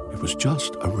trip. It was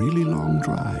just a really long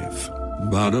drive.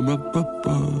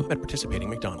 Ba-da-ba-ba-ba. At participating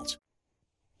McDonald's.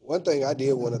 One thing I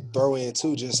did want to throw in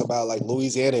too, just about like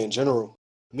Louisiana in general.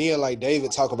 Me and like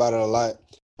David talk about it a lot.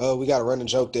 We got a running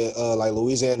joke that like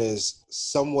Louisiana is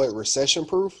somewhat recession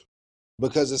proof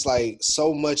because it's like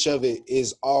so much of it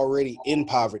is already in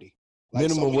poverty. Like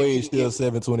minimum wage still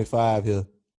 $7.25 here.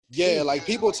 Yeah, like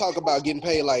people talk about getting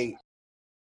paid like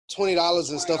 $20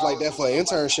 and stuff like that for an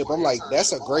internship. I'm like,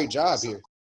 that's a great job here.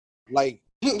 Like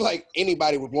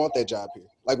anybody would want that job here.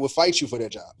 Like would fight you for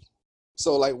that job.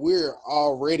 So like we're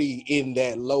already in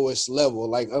that lowest level.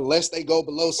 Like unless they go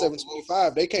below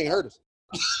 $7.25, they can't hurt us.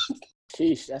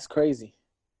 Sheesh, that's crazy.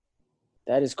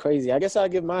 That is crazy. I guess I'll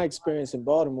give my experience in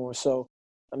Baltimore. So,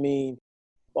 I mean,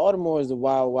 Baltimore is a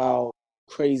wild, wild,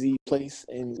 crazy place.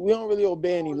 And we don't really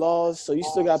obey any laws. So you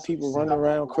still got people running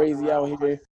around crazy out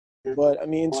here. But, I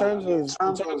mean, in terms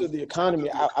of the economy,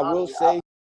 I will say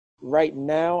right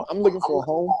now, I'm looking for a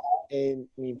home. And,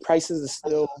 I mean, prices are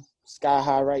still sky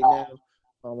high right now.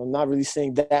 I'm not really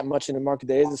seeing that much in the market.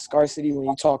 There is a scarcity when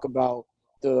you talk about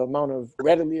the amount of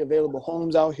readily available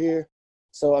homes out here.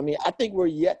 So, I mean, I think we're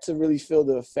yet to really feel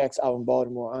the effects out in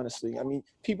Baltimore, honestly. I mean,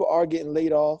 people are getting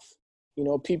laid off. You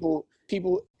know, people,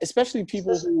 especially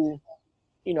people who,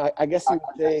 you know, I guess you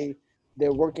would say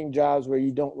they're working jobs where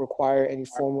you don't require any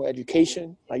formal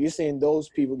education. Like you're saying those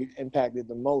people get impacted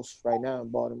the most right now in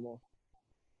Baltimore.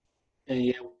 And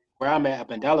yeah, where I'm at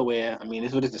up in Delaware, I mean,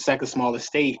 this is the second smallest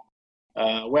state.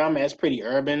 Where I'm at, it's pretty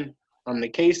urban. The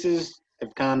cases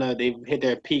they've hit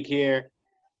their peak here.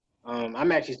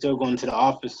 I'm actually still going to the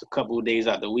office a couple of days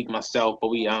out of the week myself,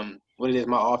 but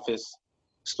my office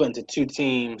split into two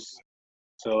teams.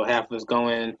 So half of us go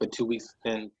in for 2 weeks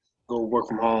and go work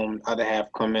from home, other half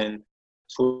come in.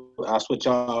 So I'll switch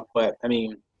off. But I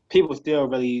mean, people still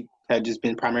really have just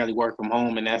been primarily work from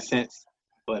home in that sense.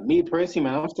 But me personally,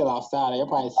 man, I'm still outside. You'll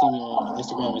probably see me on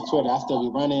Instagram and Twitter. I still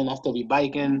be running, I still be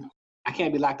biking. I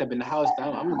can't be locked up in the house.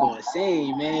 I'm going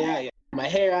insane, man. My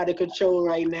hair out of control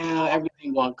right now.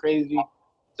 Everything going crazy.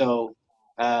 So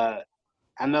I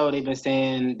know they've been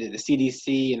saying that the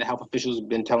CDC and the health officials have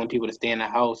been telling people to stay in the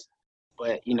house.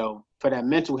 But, you know, for that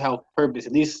mental health purpose,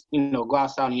 at least, you know, go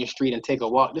outside on your street and take a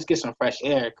walk. Just get some fresh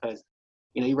air because,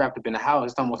 you know, you wrapped up in the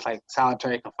house. It's almost like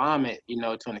solitary confinement, you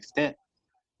know, to an extent.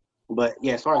 But,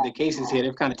 yeah, as far as the cases here,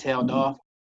 they've kind of tailed off.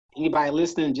 Anybody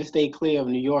listening, just stay clear of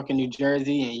New York and New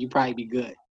Jersey, and you probably be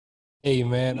good. Hey,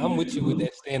 man, I'm with you with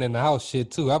that staying in the house shit,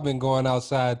 too. I've been going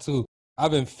outside, too.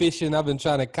 I've been fishing. I've been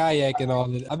trying to kayak and all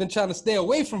that. I've been trying to stay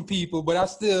away from people, but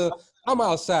I'm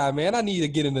outside, man. I need to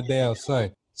get in the damn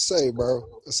sun. Say, bro,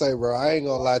 I ain't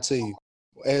gonna lie to you.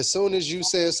 As soon as you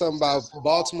said something about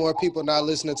Baltimore people not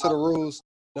listening to the rules,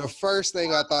 the first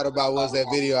thing I thought about was that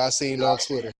video I seen on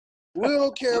Twitter. We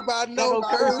don't care about no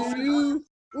curfew.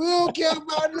 We don't care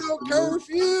about no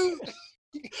curfew.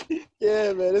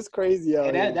 Yeah, man, it's crazy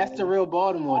out here. That's the real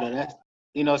Baltimore, though. That's,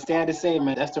 you know, sad to say,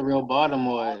 man, that's the real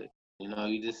Baltimore. You know,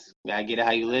 you just gotta get it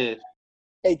how you live.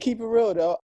 Hey, keep it real,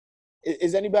 though.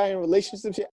 Is anybody in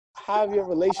relationships? How have your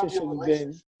relationships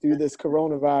been through this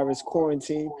coronavirus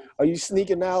quarantine? Are you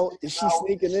sneaking out? Is she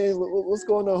sneaking in? What's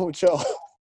going on with y'all?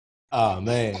 Oh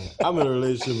man, I'm in a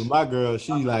relationship with my girl.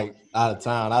 She like out of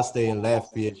town. I stay in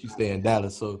Lafayette. She stay in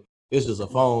Dallas. So it's just a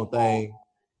phone thing.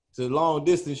 So long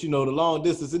distance, the long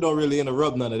distance, it don't really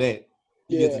interrupt none of that.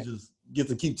 You get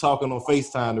to keep talking on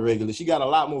FaceTime the regular. She got a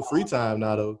lot more free time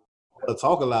now though. To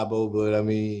talk a lot more, but I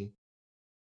mean,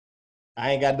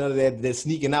 I ain't got none of that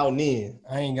sneaking out and in.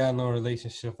 I ain't got no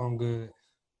relationship. I'm good.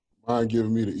 Mine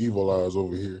giving me the evil eyes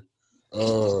over here.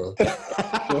 No,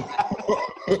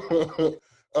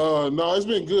 it's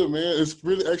been good, man. It's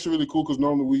actually really cool because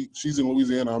normally she's in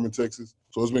Louisiana, I'm in Texas.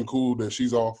 So it's been cool that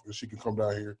she's off and she can come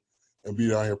down here and be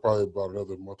down here probably about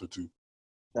another month or two.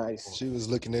 Nice. She was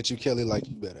looking at you, Kelly, like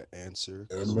you better answer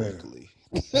correctly.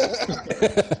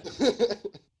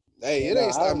 Hey, it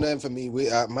ain't stopped nothing for me.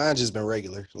 Mine just been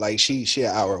regular. Like she an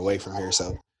hour away from here,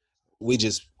 so we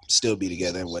just still be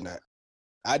together and whatnot.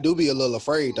 I do be a little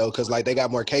afraid though, cause like they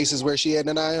got more cases where she at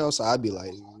than I am, so I'd be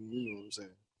like, you know what I'm saying?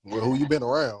 Well, who you been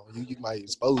around? You might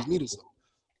expose me to something.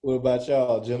 What about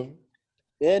y'all, gentlemen?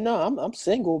 Yeah, no, I'm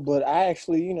single, but I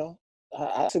actually,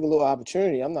 I took a little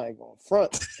opportunity. I'm not going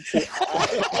front.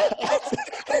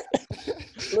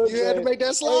 Look, you had to make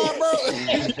that slide, bro.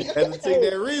 Had to take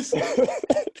that risk.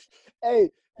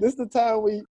 Hey, this is the time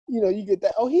where you get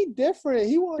that. Oh, he different.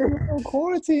 He wasn't on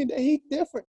quarantine. He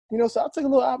different. So I took a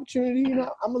little opportunity.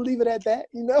 I'm gonna leave it at that.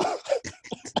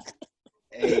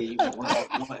 Hey,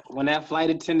 when that flight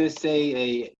attendant say,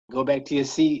 "Hey, go back to your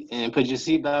seat and put your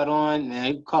seatbelt on,"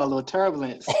 man, you call a little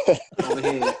turbulence over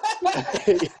here.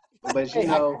 But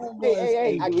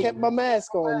I kept my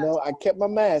mask on though. I kept my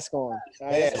mask on.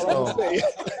 Right, that's all I'm saying.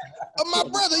 My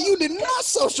brother, you did not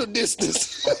social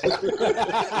distance.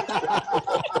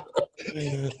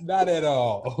 Not at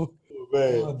all.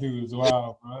 Man. Oh, dude, it's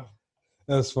wild, bro.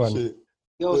 That's funny. Shit.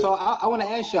 Yo, so I want to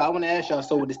ask y'all.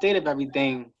 So with the state of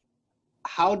everything,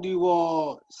 how do you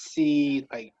all see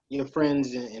like your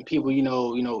friends and people you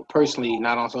know personally,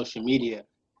 not on social media?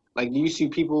 Like, do you see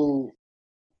people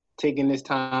taking this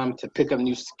time to pick up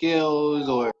new skills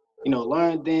or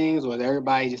learn things, or is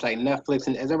everybody just like Netflix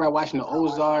and is everybody watching the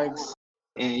Ozarks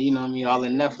and all the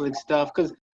Netflix stuff?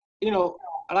 Because a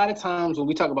lot of times when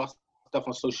we talk about stuff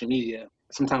on social media,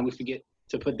 sometimes we forget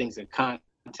to put things in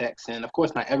context, and of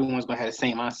course not everyone's gonna have the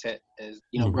same mindset as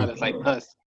brothers like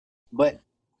us, but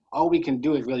all we can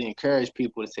do is really encourage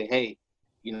people to say, hey,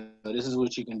 this is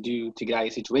what you can do to get out of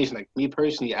your situation. Like me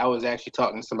personally, I was actually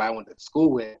talking to somebody I went to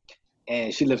school with,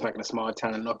 and she lives like in a small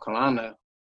town in North Carolina.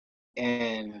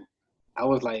 And I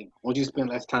was like, won't you spend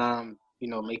less time,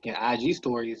 making IG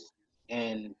stories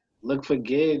and look for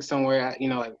gigs somewhere?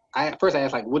 At first I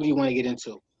asked, like, what do you want to get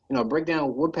into? Break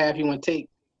down what path you want to take.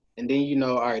 And then,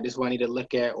 all right, this is what I need to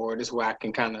look at, or this is where I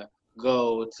can kind of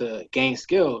go to gain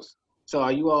skills. So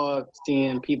are you all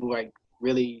seeing people like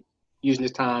really using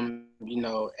this time,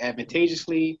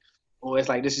 advantageously, or it's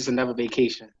like this is another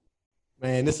vacation?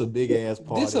 Man, this a big ass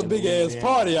party. This a big ass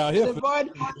party out here.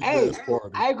 Hey,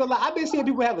 I ain't gonna lie. I've been seeing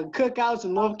people having cookouts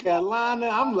in North Carolina.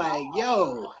 I'm like,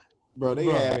 yo. Bro, they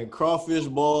having crawfish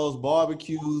balls,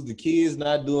 barbecues, the kids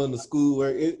not doing the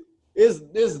schoolwork.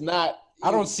 It's not.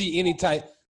 I don't see any type.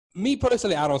 Me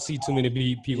personally, I don't see too many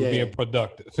people being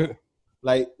productive.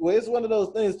 Like, well, it's one of those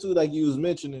things too, like you was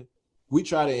mentioning. We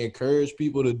try to encourage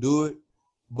people to do it,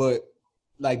 but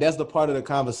like that's the part of the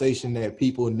conversation that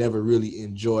people never really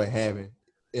enjoy having,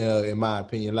 in my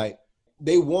opinion. Like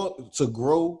they want to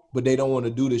grow, but they don't want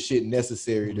to do the shit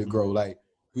necessary to grow. Like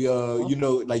we,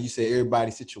 like you said,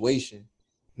 everybody's situation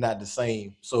not the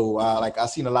same. So like I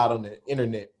seen a lot on the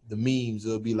internet, the memes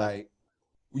will be like,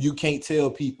 you can't tell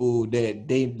people that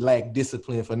they lack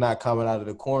discipline for not coming out of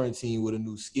the quarantine with a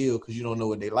new skill because you don't know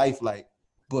what their life like.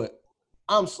 But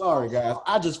I'm sorry, guys.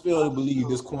 I just fail to believe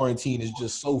this quarantine is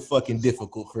just so fucking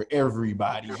difficult for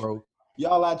everybody, bro.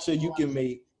 Y'all out here, you can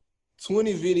make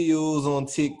 20 videos on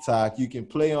TikTok. You can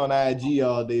play on IG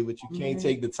all day, but you can't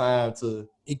take the time to.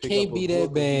 It can't be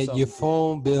that bad. Your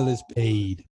phone bill is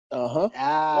paid.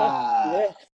 Yeah.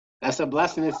 That's a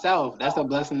blessing itself.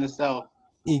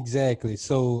 Exactly.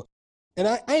 So, and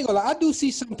I ain't gonna lie, I do see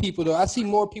some people though. I see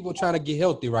more people trying to get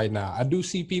healthy right now. I do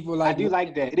see people like. I do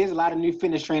like that. It is a lot of new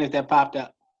fitness trainers that popped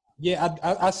up. Yeah,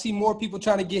 I see more people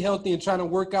trying to get healthy and trying to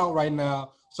work out right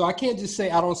now. So I can't just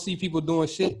say I don't see people doing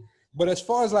shit. But as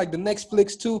far as like the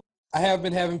Netflix too, I have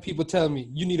been having people tell me,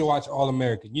 you need to watch All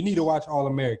American. You need to watch All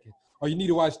American. Or you need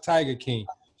to watch Tiger King.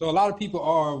 So a lot of people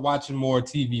are watching more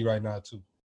TV right now too.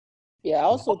 Yeah, I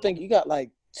also think you got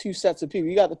like two sets of people.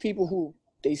 You got the people who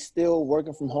they still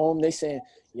working from home. They saying,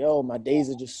 yo, my days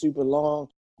are just super long.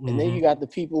 And then you got the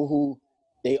people who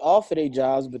they offer their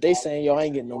jobs, but they saying, yo, I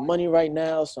ain't getting no money right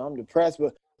now, so I'm depressed.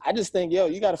 But I just think, yo,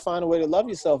 you got to find a way to love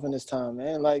yourself in this time,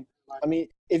 man. Like, I mean,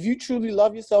 if you truly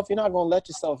love yourself, you're not gonna let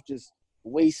yourself just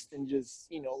waste and just,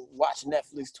 watch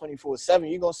Netflix 24/7.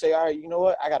 You're gonna say, all right, you know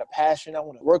what? I got a passion. I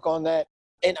want to work on that.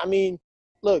 And I mean,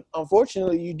 look,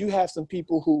 unfortunately, you do have some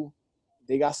people who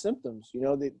they got symptoms.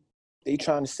 They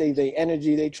trying to save their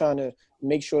energy. They trying to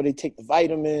make sure they take the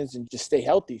vitamins and just stay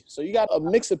healthy. So you got a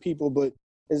mix of people, but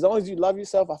as long as you love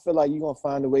yourself, I feel like you're gonna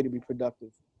find a way to be productive.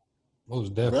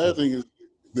 Most The definitely. bad thing is,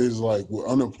 there's like with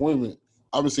unemployment,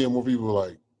 I've been seeing more people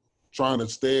like trying to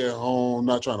stay at home,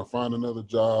 not trying to find another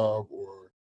job,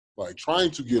 or like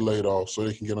trying to get laid off so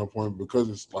they can get unemployment because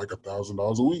it's like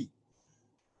 $1,000 a week.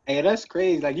 Hey, that's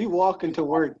crazy. Like you walk into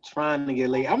work trying to get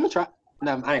laid. I'm gonna try.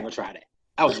 No, I ain't gonna try that.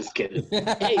 I was just kidding.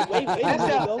 Hey, wait a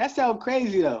minute, though. That sounds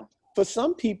crazy though. For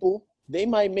some people, they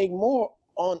might make more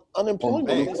on unemployment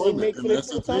than they make for their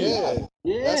full-time job.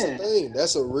 Yeah. That's the thing.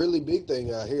 That's a really big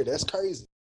thing out here. That's crazy.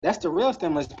 That's the real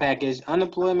stimulus package.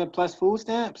 Unemployment plus food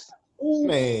stamps.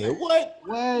 Man, what?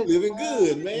 What? Living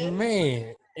good, man.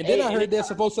 Man. And then I heard they're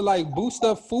supposed to like boost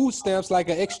up food stamps like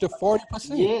an extra 40%.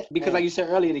 Yeah, because like you said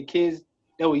earlier, the kids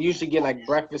that would usually get like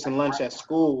breakfast and lunch at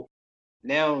school,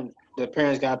 now the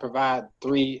parents gotta provide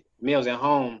 3 meals at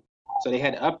home, so they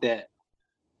had to up that.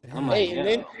 I'm like,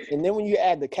 and then when you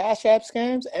add the Cash App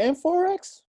scams and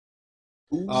Forex.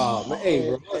 Oh man, hey,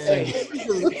 bro.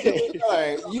 All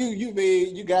right,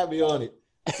 you got me on it.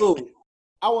 So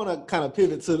I want to kind of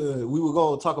pivot to we were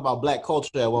going to talk about black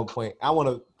culture at one point. I want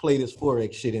to play this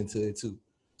Forex shit into it too.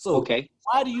 So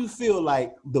why do you feel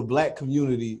like the black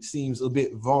community seems a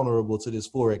bit vulnerable to this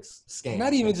Forex scam?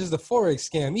 Not even just the Forex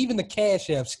scam, even the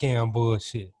Cash App scam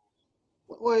bullshit.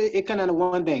 Well, it come down to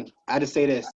one thing. I just say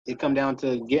this. It come down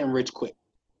to getting rich quick.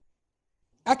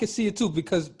 I can see it too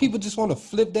because people just want to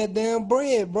flip that damn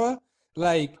bread, bro.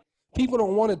 Like, people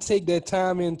don't want to take that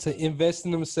time in to invest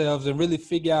in themselves and really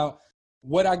figure out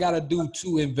what I got to do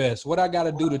to invest, what I got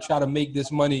to do to try to make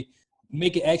this money,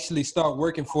 make it actually start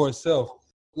working for itself.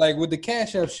 Like with the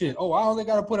Cash App shit, I only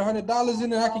got to put $100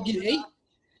 in and I can get 8.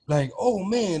 Like, oh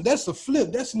man, that's a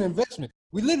flip. That's an investment.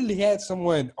 We literally had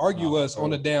someone argue us on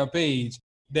the damn page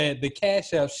that the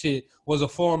Cash App shit was a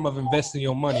form of investing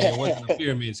your money and wasn't a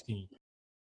pyramid scheme.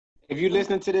 If you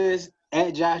listen to this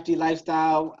at Josh D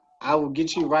Lifestyle, I will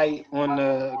get you right on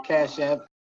the Cash App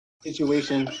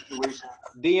situation.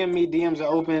 DM me, DMs are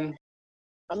open.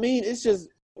 I mean, it's just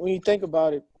when you think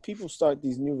about it, people start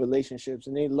these new relationships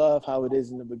and they love how it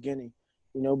is in the beginning,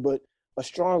 but a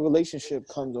strong relationship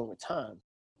comes over time.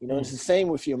 It's the same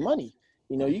with your money.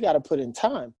 You got to put in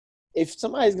time. If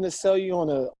somebody's going to sell you on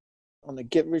a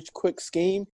get rich quick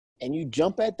scheme and you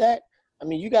jump at that, I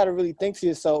mean, you got to really think to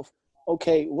yourself,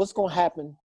 okay, what's going to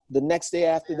happen the next day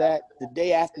after that, the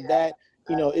day after that?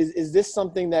 Is this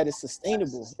something that is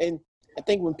sustainable? And I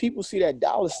think when people see that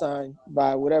dollar sign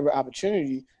by whatever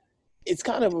opportunity, it's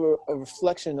kind of a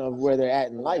reflection of where they're at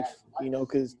in life,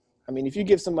 because, I mean, if you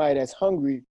give somebody that's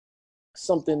hungry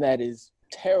something that is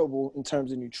terrible in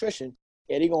terms of nutrition,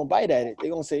 they're going to bite at it.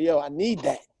 They're going to say, yo, I need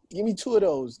that. Give me 2 of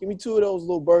those. Give me 2 of those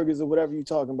little burgers or whatever you're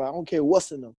talking about. I don't care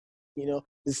what's in them.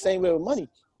 The same way with money.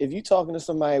 If you're talking to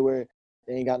somebody where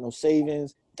they ain't got no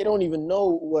savings, they don't even know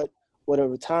what a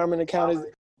retirement account is,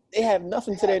 they have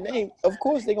nothing to their name, of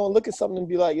course they're going to look at something and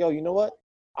be like, yo, you know what?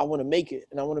 I want to make it,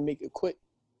 and I want to make it quick.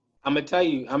 I'm going to tell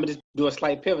you, I'm going to just do a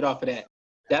slight pivot off of that.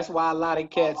 That's why a lot of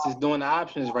cats is doing the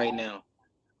options right now.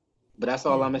 But that's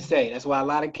all I'm going to say. That's why a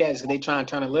lot of cats, they try and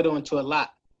turn a little into a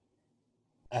lot.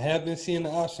 I have been seeing the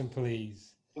option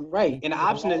plays. Right. And the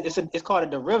option, it's called a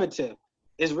derivative.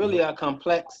 It's really a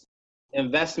complex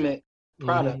investment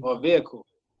product or vehicle.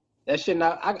 That shit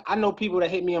not, I know people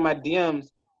that hit me on my DMs,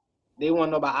 they want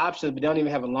to know about options, but they don't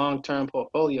even have a long-term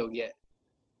portfolio yet.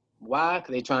 Why?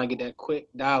 Because they trying to get that quick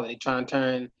dollar. They trying to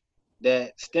turn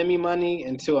that STEMI money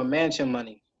into a mansion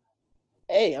money.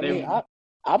 Hey, I mean,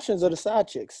 options are the side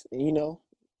chicks. And,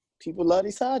 people love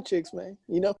these side chicks, man.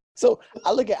 So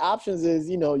I look at options as,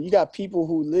 you got people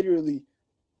who literally,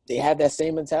 they have that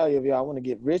same mentality of, yo, I want to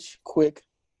get rich quick.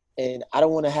 And I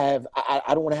don't want to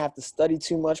have to study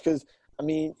too much. Because, I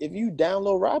mean, if you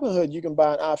download Robinhood, you can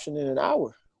buy an option in an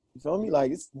hour. You feel me?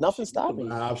 Like, it's nothing stopping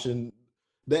you. Option.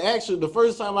 The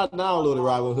first time I downloaded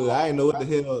Robinhood, I didn't know what the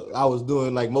hell I was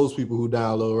doing, like most people who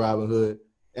download Robinhood.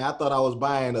 And I thought I was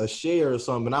buying a share or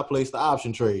something, and I placed the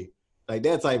option trade. Like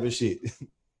that type of shit.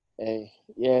 Hey,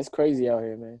 yeah, it's crazy out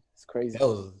here, man. It's crazy. That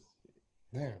was,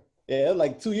 damn. Yeah, that was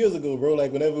like 2 years ago, bro.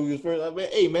 Like whenever we was first, like, man,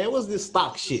 hey, man, what's this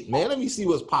stock shit, man? Let me see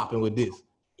what's popping with this.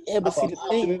 Yeah, but see, the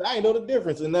thing, I ain't know the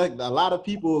difference. And a lot of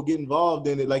people get involved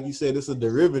in it. Like you said, it's a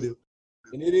derivative.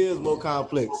 And it is more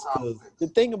complex. The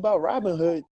thing about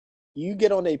Robinhood, you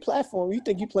get on a platform, you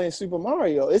think you're playing Super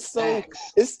Mario. It's so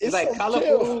Facts. it's like so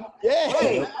colorful. chill. Yeah.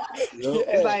 Right. Yeah.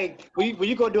 It's like when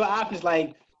you go do an option, it's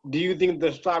like, do you think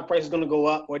the stock price is gonna go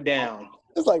up or down?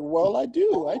 It's like, well, I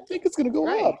do. I think it's gonna go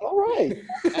up. All right.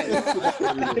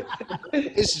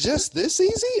 It's just this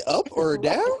easy, up or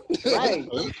down. Right.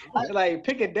 Like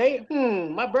pick a date.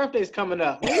 My birthday's coming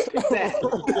up. Let me pick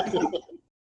that.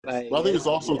 But I think it's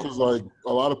also because like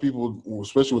a lot of people,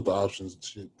 especially with the options and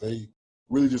shit, they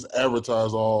really just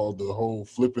advertise all the whole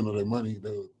flipping of their money,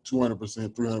 the 200%,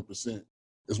 300%.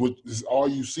 Is all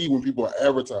you see when people are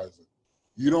advertising.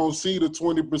 You don't see the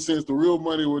 20%, the real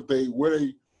money, where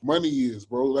they money is,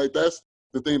 bro. Like that's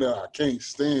the thing that I can't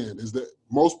stand is that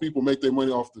most people make their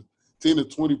money off the 10 to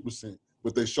 20%,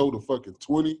 but they show the fucking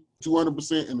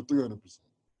 200%, and the 300%.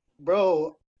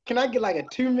 Bro, can I get like a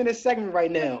 2-minute segment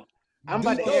right now? I'm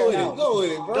about to Go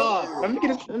with it, bro. Dog, let me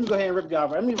go ahead and rip y'all.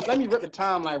 Let me rip the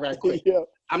timeline right quick. Yeah.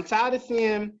 I'm tired of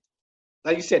seeing,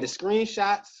 like you said, the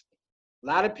screenshots. A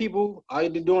lot of people, all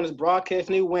you're doing is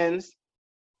broadcasting their wins.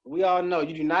 We all know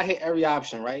you do not hit every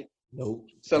option, right? Nope.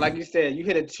 So like you said, you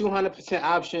hit a 200%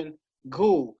 option,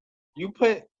 cool. You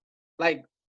put like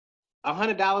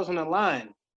 $100 on the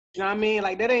line. You know what I mean?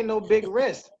 Like that ain't no big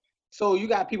risk. So you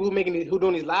got people who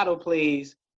doing these lotto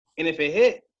plays, and if it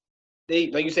hit,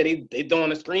 they like you said, they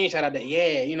throwing a screenshot of that.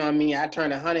 Yeah, you know what I mean? I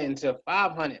turned 100 into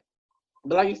 500.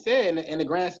 But like you said, in the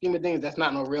grand scheme of things, that's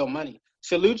not no real money.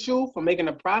 Salute you for making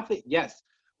a profit, yes.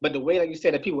 But the way, like you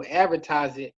said, that people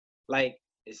advertise it, like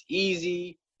it's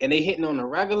easy and they hitting on the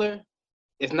regular,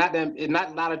 it's not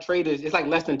a lot of traders. It's like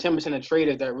less than 10% of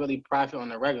traders that really profit on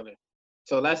the regular.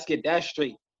 So let's get that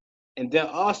straight. And then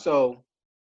also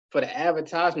for the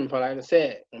advertisement part, like I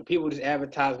said, when people just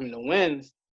advertising the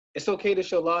wins, it's okay to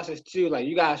show losses too. Like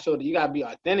you gotta be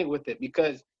authentic with it,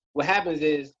 because what happens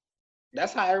is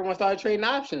that's how everyone started trading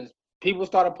options. People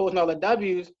started posting all the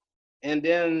W's, and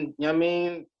then you know what I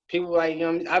mean. People like,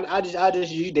 you know, I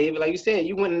just use David, like you said,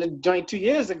 you went in the joint 2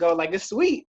 years ago, like it's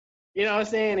sweet, you know what I'm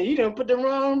saying, and you didn't put the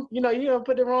wrong, you didn't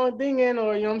put the wrong thing in,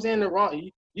 or you know what I'm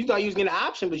saying, you thought you was getting an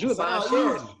option, but you was buying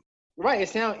shares. Right, it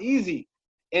sounds easy,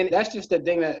 and that's just the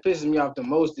thing that pisses me off the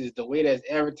most is the way that's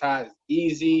advertised,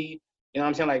 easy. You know what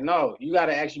I'm saying? Like, no, you got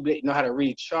to actually know how to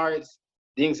read charts,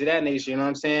 things of that nature, you know what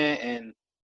I'm saying? And,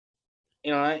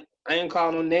 you know, I ain't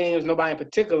calling no names, nobody in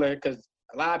particular, because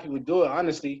a lot of people do it,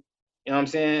 honestly, you know what I'm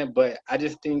saying? But I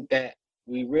just think that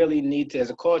we really need to, as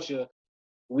a culture,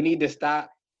 we need to stop,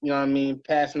 you know what I mean,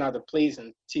 passing out the plates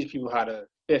and teach people how to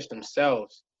fish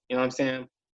themselves, you know what I'm saying?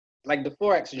 Like the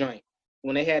Forex joint,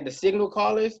 when they had the signal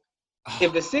callers,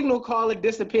 if the signal caller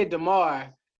disappeared tomorrow,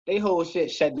 they whole shit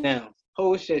shut down.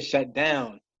 Whole shit shut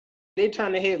down. They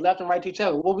trying to hit left and right to each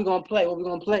other. What we gonna play? What we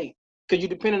gonna play? Because you're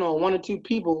depending on 1 or 2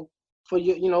 people for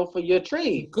your, for your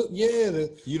trade. Yeah,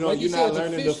 you're not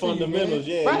learning the fundamentals.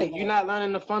 Right, you're not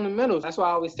learning the fundamentals. That's why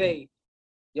I always say,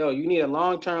 yo, you need a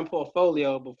long-term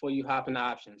portfolio before you hop into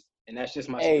options, and that's just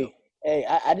my skill. Hey,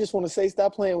 I just want to say,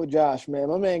 stop playing with Josh, man.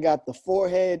 My man got the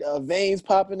forehead veins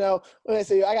popping out. When I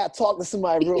say, I got to talk to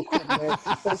somebody real quick, man.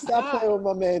 So stop playing with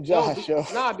my man Josh, yo.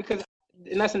 Nah, because,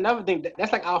 and that's another thing.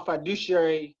 That's like our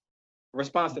fiduciary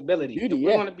responsibility. If we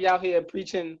want to be out here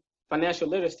preaching financial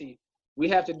literacy, we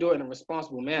have to do it in a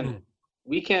responsible manner.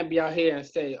 We can't be out here and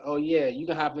say, oh, yeah, you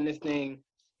can hop in this thing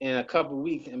in a couple of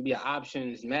weeks and be an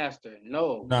options master.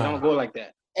 No, we don't go like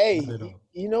that. Hey,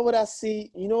 you know what I see?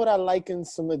 You know what I liken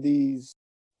some of these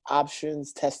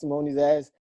options testimonies as?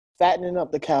 Fattening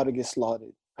up the cow to get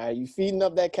slaughtered. All right, you feeding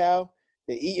up that cow,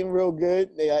 they're eating real good.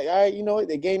 They're like, all right, you know what?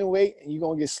 They're gaining weight, and you're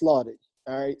going to get slaughtered.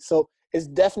 All right, so it's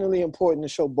definitely important to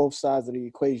show both sides of the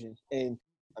equation. And,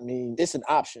 I mean, it's an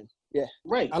option. Yeah.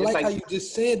 Right. I like how you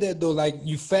just said that, though, like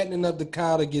you fattening up the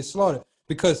cow to get slaughtered.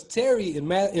 Because Terry and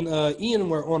Matt and Ian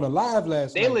were on a live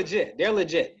last night. They're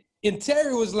legit. And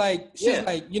Terry was like, she's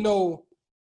like, you know,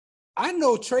 I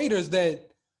know traders that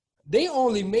they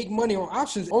only make money on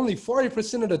options only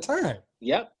 40% of the time.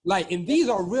 Yep. Like, and these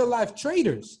are real life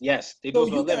traders. Yes. They so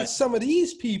you got some of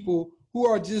these people who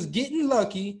are just getting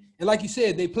lucky. And like you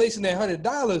said, they placing that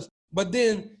 $100, but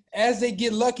then as they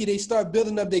get lucky, they start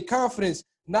building up their confidence.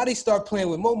 Now they start playing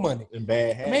with more money. And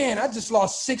bad habits. Man, I just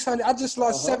lost $600. I just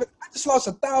lost $7. I just lost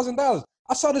 $1,000.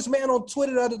 I saw this man on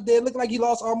Twitter the other day. It looked like he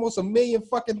lost almost $1 million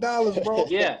fucking dollars, bro.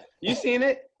 Yeah, you seen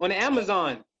it on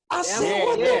Amazon. I saw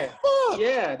what the fuck?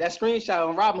 Yeah, that screenshot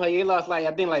on Robinhood, he lost like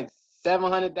I think like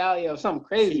 $700 or something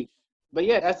crazy. But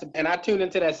yeah, and I tuned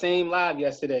into that same live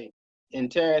yesterday,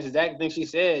 and Tara's exact thing she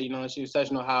said. You know, she was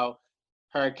touching on how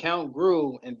her account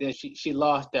grew, and then she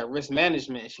lost that risk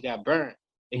management, and she got burnt.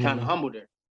 It kind of humbled her.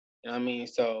 You know what I mean?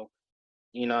 So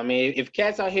You know what I mean? If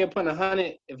cats out here putting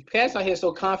 100, if cats out here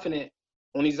so confident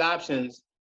on these options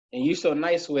and you so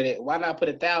nice with it, why not put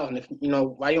 1,000? If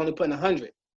why you only putting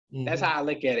 100? That's how I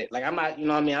look at it. Like I'm not,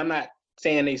 what I mean? I'm not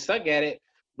saying they suck at it,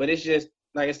 but it's just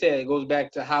like I said, it goes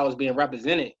back to how it's being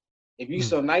represented. If you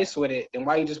so nice with it, then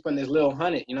why you just putting this little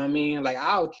 100? You know what I mean? Like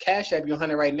I'll cash app you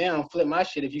 100 right now and flip my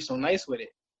shit if you so nice with it.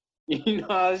 You know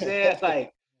what I'm saying?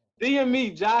 Like DM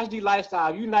me, Josh D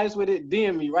Lifestyle. If you nice with it,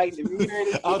 DM me right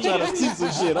there. I'm trying to teach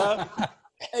some shit, huh?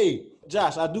 Hey,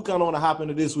 Josh, I do kind of want to hop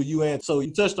into this with you. And so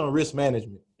you touched on risk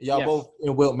management. Y'all both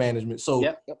in wealth management. So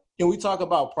can we talk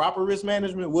about proper risk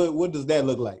management? What does that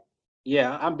look like?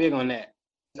 Yeah, I'm big on that.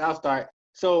 I'll start.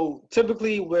 So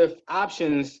typically with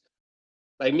options,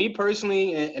 like me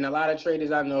personally and a lot of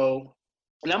traders I know,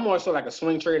 and I'm more so like a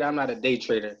swing trader. I'm not a day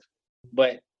trader.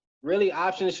 But really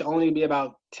options should only be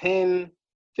about 10,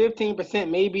 15%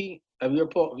 maybe of your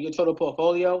total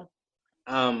portfolio.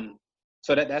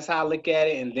 So that's how I look at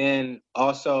it. And then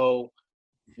also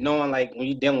knowing like when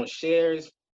you're dealing with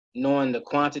shares, knowing the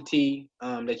quantity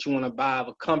that you want to buy of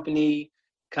a company,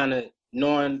 kind of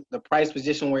knowing the price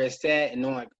position where it's at and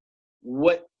knowing like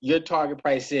what your target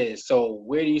price is. So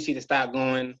where do you see the stock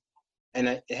going?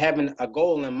 And having a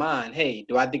goal in mind. Hey,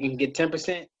 do I think you can get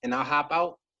 10% and I'll hop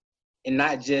out? And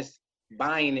not just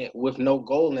buying it with no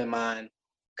goal in mind,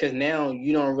 because now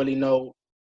you don't really know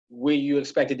where you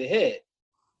expected to hit.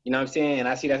 You know what I'm saying? And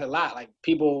I see that a lot. Like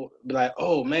people be like,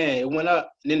 oh man, it went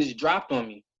up and then it just dropped on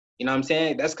me. You know what I'm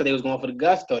saying? That's because they was going for the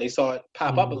gusto. They saw it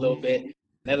pop up a little bit.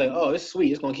 They're like, oh, it's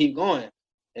sweet. It's going to keep going.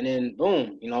 And then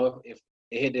boom, if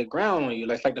it hit the ground on you,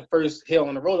 like the first hill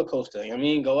on the roller coaster, you know what I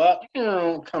mean? Go up,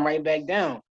 come right back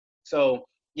down. So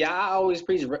yeah, I always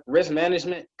preach risk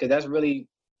management because that's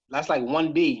like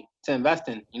 1B to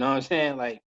investing. You know what I'm saying?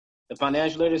 Like the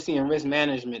financial literacy and risk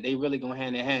management, they really go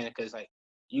hand in hand because like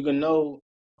you can know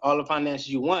all the finances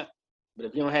you want, but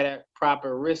if you don't have that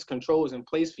proper risk controls in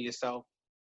place for yourself,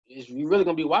 you're really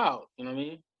gonna be wild. You know what I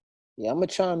mean? Yeah, I'm gonna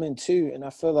chime in too, and I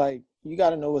feel like you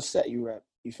got to know what set you rep.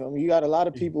 You feel me? You got a lot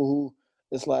of people who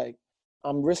it's like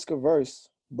I'm risk averse,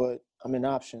 but I'm in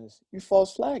options. You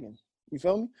false flagging. You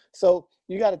feel me? So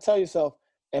you got to tell yourself,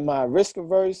 am I risk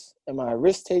averse? Am I a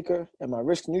risk taker? Am I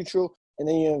risk neutral? And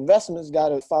then your investments got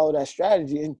to follow that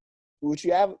strategy. And what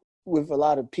you have with a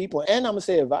lot of people, and I'm gonna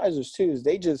say advisors too, is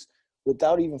they just,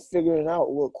 without even figuring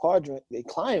out what quadrant their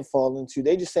client fall into,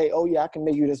 they just say, oh yeah, I can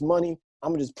make you this money.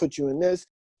 I'm gonna just put you in this.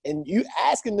 And you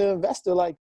asking the investor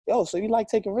like, yo, so you like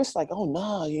taking risks? Like, oh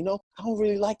nah, I don't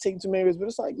really like taking too many risks. But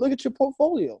it's like, look at your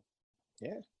portfolio.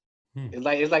 Yeah.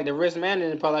 It's like the risk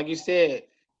management part, like you said.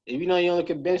 If you know you only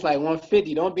can bench like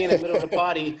 150, don't be in the middle of the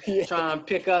party trying to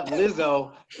pick up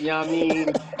Lizzo. You know what I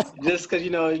mean? Just because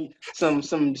some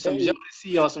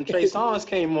Jodeci or some Trey Songz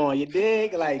came on, you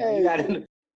dig? Like you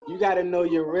gotta know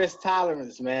your risk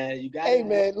tolerance, man. You got. Hey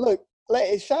man, look,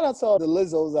 shout out to all the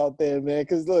Lizzos out there, man.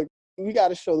 Because look, we got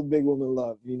to show the big women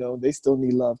love. They still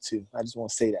need love too. I just want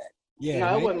to say that. Yeah,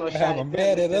 no, it wasn't no shot. I'm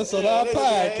mad at us on our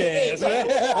podcast,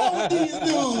 man. All these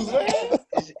dudes, man.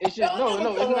 It's just no.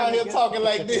 It's not out here talking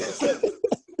like this.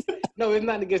 No, it's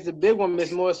not against the big woman.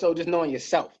 It's more so just knowing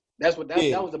yourself. That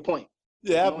was the point.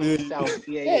 Yeah,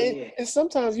 yeah. And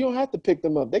sometimes you don't have to pick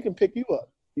them up; they can pick you up.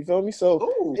 You feel me?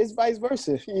 So it's vice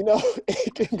versa.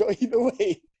 It can go either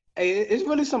way. Hey, it's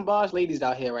really some boss ladies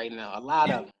out here right now. A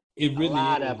lot of them. It really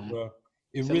is, bro.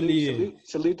 It really is.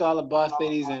 Salute to all the boss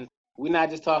ladies, and we're not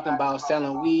just talking about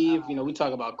selling weave. We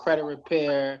talk about credit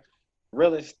repair,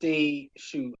 real estate,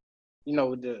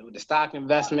 with the stock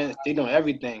investments. They doing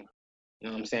everything. You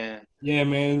know what I'm saying? Yeah,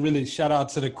 man. Really, shout out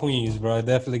to the queens, bro.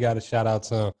 Definitely got to shout out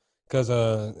to them because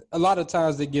a lot of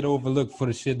times they get overlooked for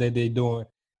the shit that they doing.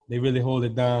 They really hold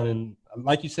it down, and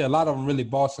like you said, a lot of them really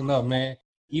bossing up, man.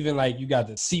 Even like you got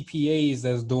the CPAs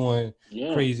that's doing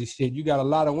crazy shit. You got a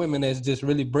lot of women that's just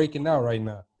really breaking out right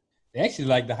now. They actually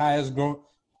like the highest growing,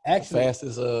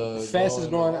 fastest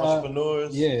growing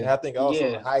entrepreneurs. Yeah, and I think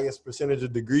also the highest percentage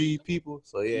of degree people.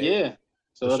 So yeah.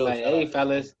 So it's like, hey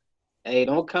fellas, hey,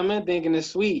 don't come in thinking it's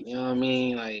sweet. You know what I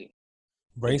mean? Like,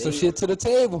 bring some shit to the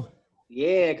table.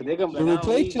 Yeah, because they're gonna be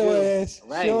replace your ass.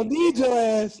 Right. She don't need your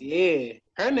ass. Yeah,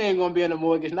 her name gonna be on the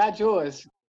mortgage, not yours.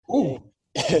 Ooh.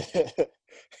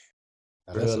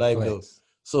 Real life though.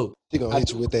 So she gonna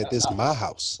hit you with that. This my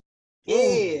house.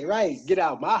 Yeah, right. Get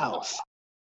out my house.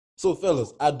 So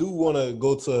fellas, I do want to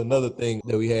go to another thing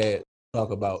that we had to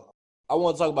talk about. I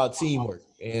want to talk about teamwork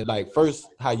and like first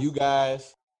how you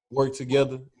guys work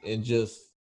together and just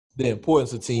the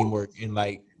importance of teamwork and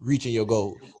like reaching your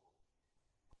goals.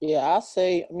 Yeah,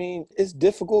 it's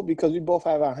difficult because we both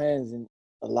have our hands in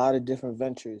a lot of different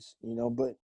ventures,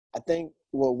 but I think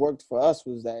what worked for us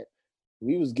was that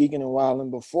we was geeking and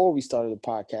wilding before we started the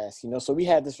podcast, you know. So we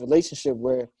had this relationship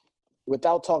where,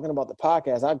 without talking about the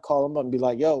podcast, I'd call him up and be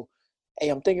like, "Yo, hey,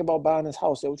 I'm thinking about buying this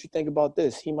house. Yo, what you think about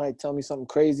this?" He might tell me something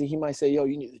crazy. He might say, "Yo,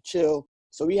 you need to chill."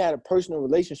 So we had a personal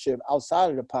relationship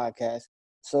outside of the podcast.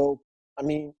 So, I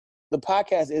mean, the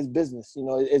podcast is business. You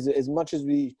know, as much as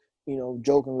we, you know,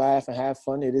 joke and laugh and have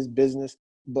fun, it is business.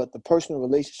 But the personal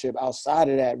relationship outside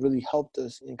of that really helped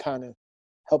us in kind of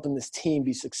helping this team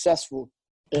be successful.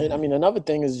 And I mean, another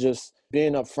thing is just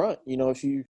being upfront. You know, if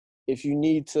you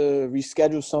need to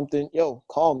reschedule something, yo,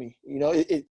 call me. You know,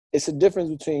 it's a difference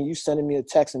between you sending me a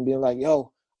text and being like,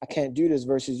 yo, I can't do this,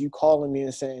 versus you calling me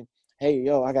and saying, hey,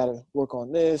 yo, I got to work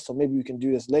on this, so maybe we can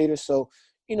do this later. So,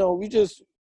 you know, we just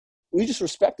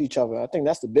respect each other. I think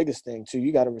that's the biggest thing, too.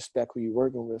 You got to respect who you're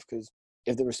working with, because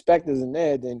if the respect isn't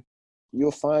there, then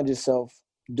you'll find yourself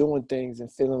doing things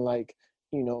and feeling like,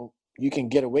 you know, you can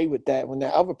get away with that when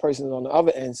that other person is on the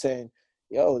other end saying,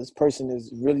 yo, this person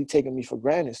is really taking me for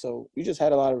granted. So we just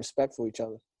had a lot of respect for each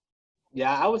other.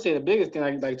 Yeah, I would say the biggest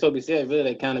thing, like Toby said, really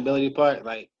the accountability part.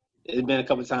 Like, it's been a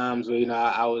couple of times where, you know,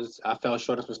 I fell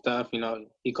short of some stuff. You know,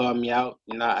 he called me out.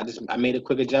 You know, I made a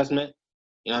quick adjustment.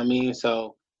 You know what I mean?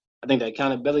 So I think the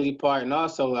accountability part, and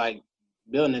also like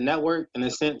building a network in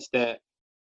the sense that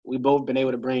we both been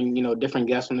able to bring, you know, different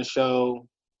guests on the show.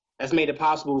 That's made it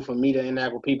possible for me to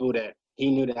interact with people that he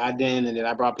knew that I didn't, and that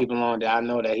I brought people on that I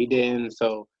know that he didn't.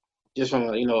 So just from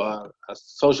a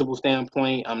sociable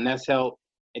standpoint, that's helped.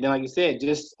 And then, like you said,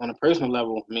 just on a personal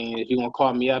level, I mean, if you want to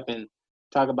call me up and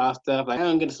talk about stuff, like I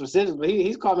don't get the specifics, but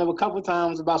he's called me up a couple of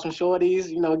times about some shorties.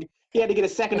 You know, he had to get a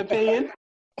second opinion.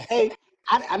 Hey,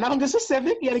 I know I'm just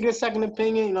specific. He had to get a second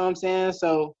opinion. You know what I'm saying?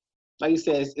 So, like you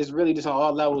said, it's really just on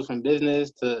all levels, from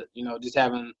business to, you know, just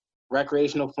having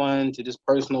recreational fun to just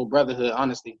personal brotherhood,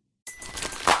 honestly.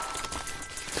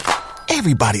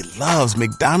 Everybody loves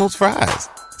McDonald's fries.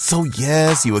 So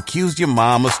yes, you accused your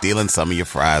mom of stealing some of your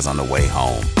fries on the way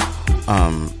home.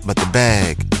 But the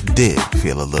bag did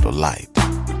feel a little light.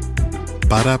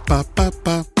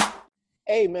 Ba-da-ba-ba-ba.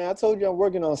 Hey, man, I told you I'm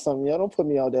working on something. Y'all don't put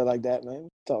me out there like that, man. What you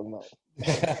talking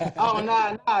about?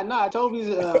 Oh, nah. Toby's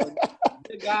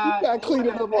good guy. You got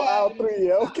cleaning up on aisle 3,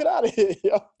 yo. Get out of here,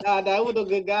 yo. Nah, that was a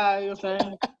good guy, you know what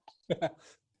I'm saying?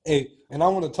 Hey, and I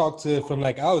want to talk to it from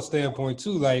like our standpoint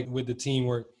too, like with the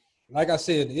teamwork. Like I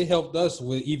said, it helped us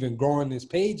with even growing this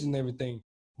page and everything.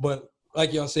 But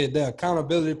like y'all said, the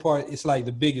accountability part is like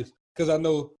the biggest. Because I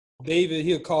know David,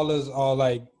 he'll call us, or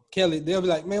like Kelly, they'll be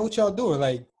like, man, what y'all doing?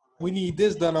 Like, we need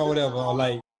this done or whatever. Or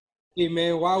like, hey,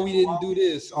 man, why we didn't do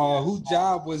this? Or whose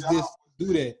job was this to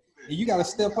do that? And you got to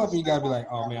step up and you got to be like,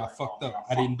 oh, man, I fucked up.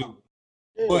 I didn't do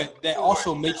it. But that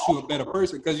also makes you a better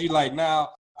person, because you're like, now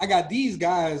I got these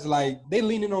guys, like, they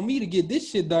leaning on me to get this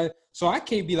shit done. So I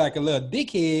can't be like a little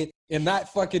dickhead and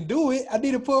not fucking do it. I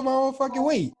need to pull my own fucking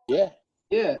weight. Yeah.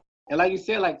 Yeah. And like you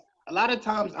said, like, a lot of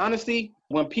times, honestly,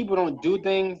 when people don't do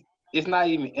things, it's not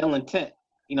even ill intent.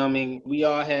 You know what I mean? We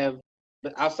all have,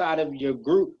 but outside of your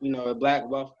group, you know, Black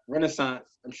Wealth Renaissance,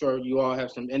 I'm sure you all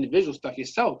have some individual stuff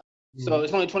yourself. Mm-hmm. So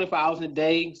it's only 24 hours in a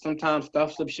day. Sometimes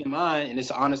stuff slips your mind and it's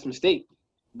an honest mistake.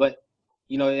 But,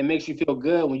 you know, it makes you feel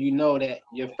good when you know that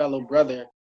your fellow brother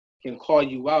can call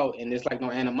you out and it's like no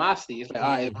animosity. It's like, all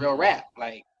right, it's real rap.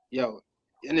 Like, yo,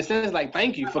 in a sense, like,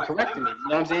 thank you for correcting me. You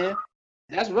know what I'm saying?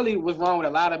 That's really what's wrong with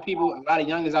a lot of people, a lot of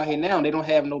youngins out here now. They don't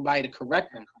have nobody to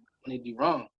correct them when they do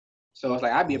wrong. So it's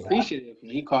like, I'd be appreciative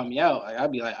when he called me out. Like,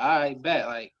 I'd be like, all right, bet.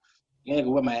 Like, you ain't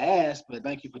gonna whip my ass, but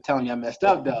thank you for telling me I messed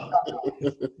up, though.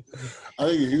 I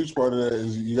think a huge part of that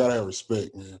is you gotta have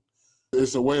respect, man.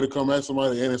 It's a way to come at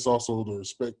somebody, and it's also the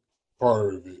respect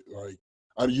part of it. Like,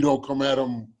 you don't come at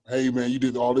them, hey, man, you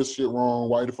did all this shit wrong.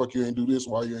 Why the fuck you ain't do this?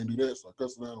 Why you ain't do that? Start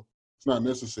cussing at them. It's not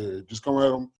necessary. Just come at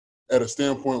them at a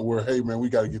standpoint where, hey, man, we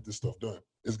got to get this stuff done.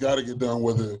 It's got to get done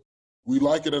whether we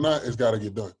like it or not. It's got to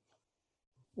get done.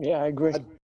 Yeah, I agree.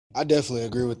 I definitely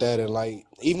agree with that. And, like,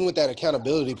 even with that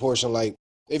accountability portion, like,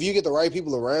 if you get the right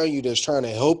people around you that's trying to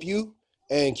help you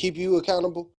and keep you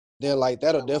accountable, then, like,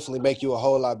 that'll definitely make you a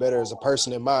whole lot better as a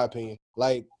person, in my opinion.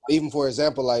 Like, even for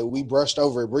example, like, we brushed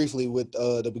over it briefly with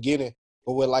the beginning,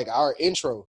 but with, like, our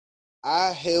intro,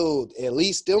 I held at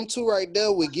least them two right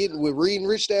there with reading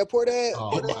Rich Dad Poor Dad,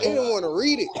 and they didn't want to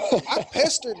read it. I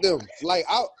pestered them. Like,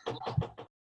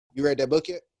 you read that book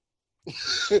yet?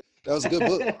 That was a good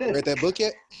book. You read that book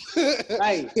yet?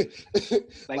 Right.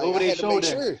 Like over their shoulder.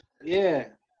 Sure. Yeah.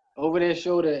 Over their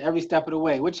shoulder every step of the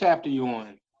way. What chapter you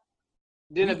on?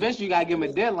 Then eventually you gotta give them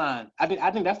a deadline. I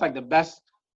think that's like the best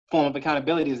form of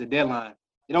accountability is a deadline.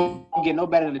 You don't get no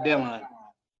better than a deadline.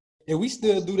 And we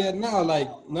still do that now. Like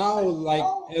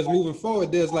as moving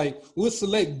forward, there's like we'll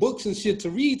select books and shit to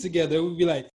read together. We'll be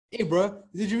like, "Hey, bro,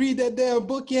 did you read that damn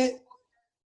book yet?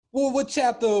 Well, what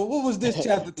chapter? What was this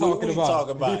chapter talking what about?"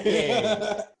 Talking about?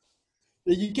 Yeah.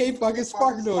 You can't fucking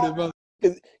spark on it, brother.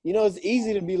 Because, it's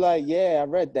easy to be like, yeah, I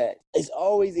read that. It's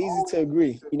always easy to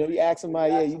agree. You ask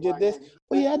somebody, yeah, you did this?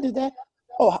 Oh, yeah, I did that.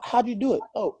 Oh, how'd you do it?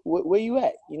 Oh, where you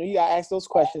at? You got to ask those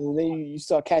questions, and then you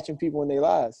start catching people in their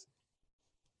lies.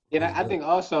 Yeah, I think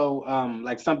also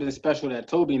like something special that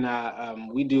Toby and I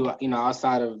we do,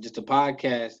 outside of just a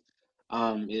podcast,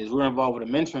 is we're involved with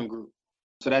a mentoring group.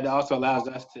 So that also allows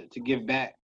us to give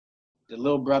back the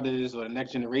little brothers or the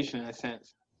next generation, in a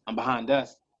sense, behind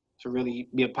us, to really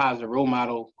be a positive role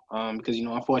model. Because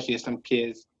unfortunately, some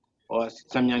kids or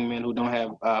some young men who don't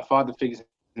have father figures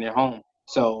in their home.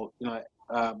 So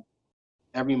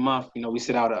every month, we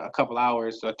sit out a couple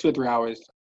hours or 2 or 3 hours,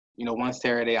 one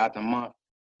Saturday out the month,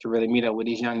 to really meet up with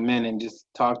these young men and just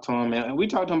talk to them. And we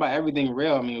talk to them about everything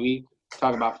real. I mean, we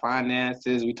talk about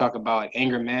finances, we talk about like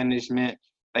anger management,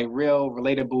 like real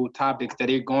relatable topics that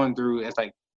they're going through as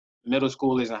like middle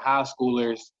schoolers and high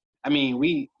schoolers. I mean,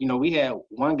 we had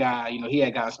one guy, he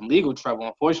had gotten some legal trouble.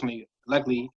 Unfortunately,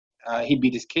 luckily, he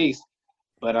beat his case.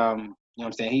 But, you know what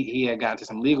I'm saying? He had gotten into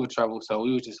some legal trouble, so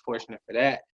we was just fortunate for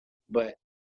that. But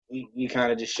we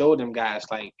kind of just showed them guys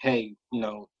like, hey,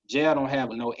 jail don't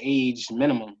have no age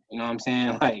minimum. You know what I'm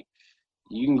saying? Like,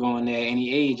 you can go in there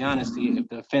any age, honestly, if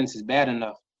the offense is bad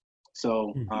enough.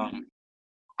 So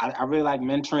I really like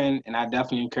mentoring, and I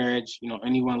definitely encourage,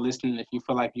 anyone listening, if you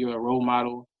feel like you're a role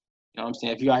model, what I'm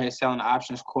saying? If you're out here selling the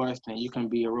options course, then you can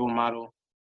be a role model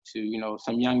to,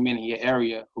 some young men in your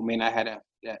area who may not have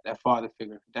that father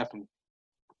figure, definitely.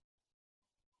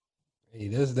 Hey,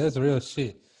 that's real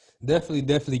shit.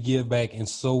 Definitely give back and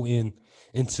sow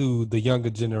into the younger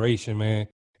generation, man.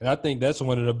 And I think that's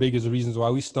one of the biggest reasons why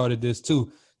we started this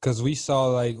too. Cause we saw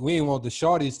like we didn't want the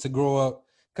shorties to grow up.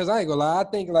 Cause I ain't gonna lie, I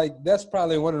think like that's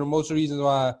probably one of the most reasons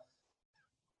why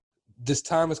this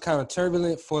time is kind of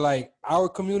turbulent for like our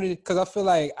community. Cause I feel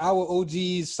like our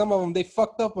OGs, some of them, they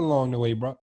fucked up along the way,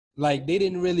 bro. Like they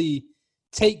didn't really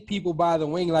take people by the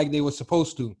wing like they were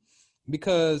supposed to.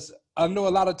 Because I know a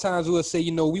lot of times we'll say,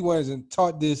 we wasn't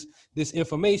taught this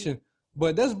information,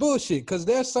 but that's bullshit. Because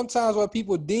there's sometimes where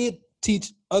people did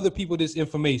teach other people this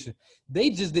information.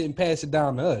 They just didn't pass it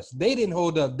down to us. They didn't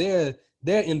hold up their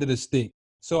end of the stick.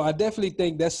 So I definitely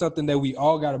think that's something that we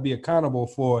all got to be accountable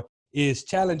for, is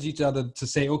challenge each other to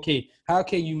say, okay, how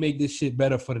can you make this shit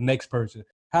better for the next person?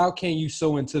 How can you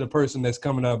sow into the person that's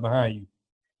coming up behind you?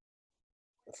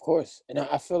 Of course. And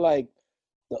I feel like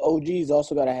the OGs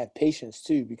also got to have patience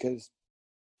too, because,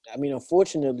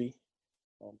 unfortunately,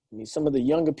 some of the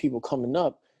younger people coming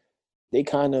up, they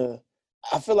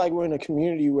I feel like we're in a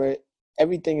community where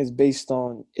everything is based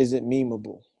on, is it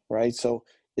memeable, right? So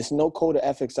it's no code of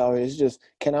ethics out here. It's just,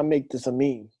 can I make this a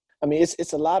meme?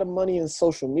 It's a lot of money in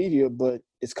social media, but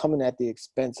it's coming at the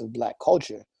expense of Black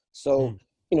culture. So,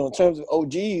 in terms of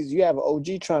OGs, you have an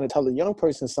OG trying to tell a young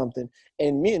person something,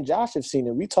 and me and Josh have seen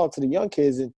it. We talk to the young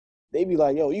kids, and they be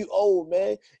like, yo, you old,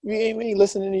 man. We ain't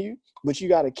listening to you. But you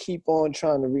got to keep on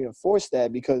trying to reinforce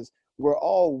that, because we're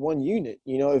all one unit.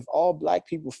 If all Black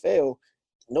people fail,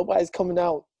 nobody's coming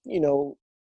out,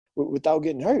 without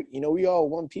getting hurt. We all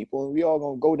one people, and we all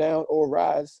going to go down or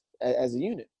rise as a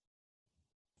unit.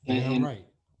 And right.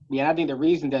 Yeah, I think the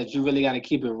reason that you really got to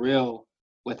keep it real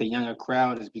with the younger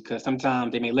crowd is because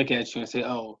sometimes they may look at you and say,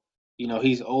 oh,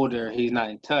 he's older, he's not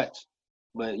in touch.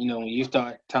 But, when you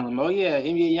start telling them, oh, yeah,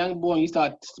 NBA young boy, and you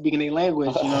start speaking their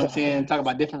language, you know what I'm saying? Talk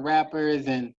about different rappers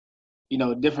and,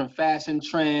 different fashion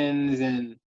trends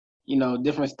and,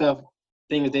 different stuff,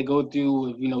 things they go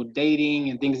through with, dating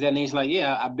and things of that nature. Like,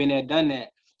 yeah, I've been there, done that.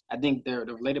 I think the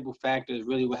relatable factor is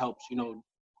really what helps,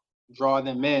 draw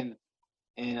them in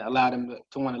and allow them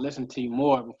to want to listen to you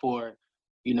more before,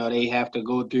 they have to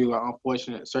go through an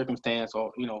unfortunate circumstance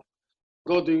or,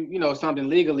 go through, something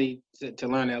legally to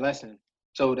learn their lesson.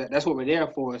 So that's what we're there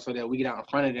for, so that we get out in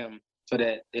front of them so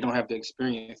that they don't have to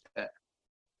experience that.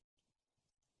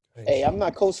 Hey, I'm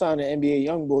not co-signing NBA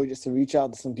YoungBoy just to reach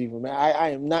out to some people, man. I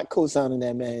am not co-signing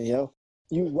that, man, yo.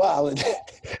 You wildin'.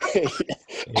 Hey,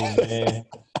 man.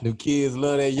 New kids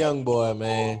love that young boy,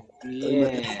 man. Yeah. Hey,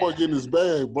 man, that boy getting his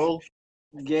bag, bro.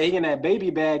 Yeah, he in that baby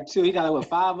bag, too. He got,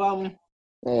 5 of them?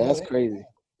 Yeah, that's crazy.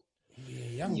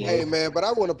 Hey, man, but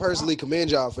I want to personally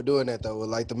commend y'all for doing that, though, with,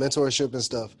 like, the mentorship and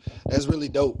stuff. That's really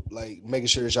dope, like, making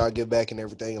sure that y'all give back and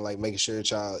everything, and, like, making sure that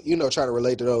y'all, try to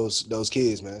relate to those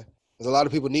kids, man. Because a lot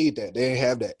of people need that. They ain't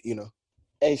have that,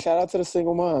 Hey, shout out to the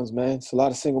single moms, man. It's a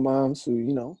lot of single moms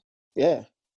who, yeah,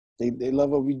 they love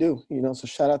what we do, you know. So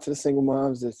shout out to the single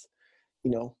moms that's,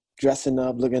 you know, dressing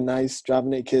up, looking nice,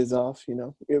 dropping their kids off. You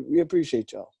know, we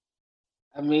appreciate y'all.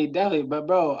 I mean, definitely. But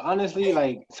bro, honestly,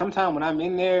 like sometimes when I'm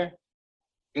in there,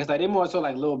 it's like they're more so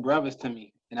like little brothers to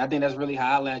me, and I think that's really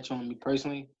how I latch on me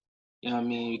personally. You know what I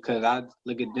mean? Because I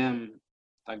look at them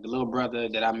like the little brother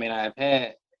that I may not have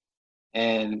had,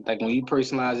 and like when you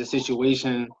personalize the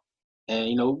situation, and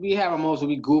you know we have our moments where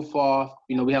we goof off.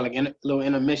 You know, we have like little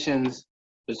intermissions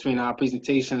between our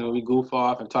presentations where we goof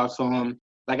off and talk to them.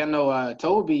 Like I know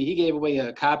Toby, he gave away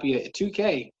a copy of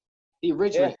 2K. He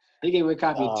rich. He gave away a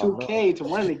copy of 2K to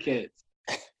one of the kids.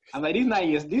 I'm like, these not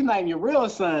even your real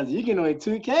sons. You getting away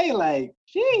 2K, like,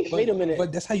 sheesh. Wait a minute.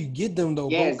 But that's how you get them though,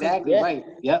 Yeah, bro. exactly. Right.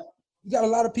 Yep. You got a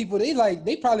lot of people,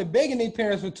 they probably begging their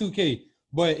parents for 2K.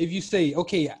 But if you say,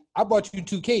 okay, I bought you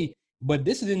 2K, but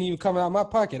this didn't even come out of my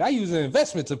pocket. I use an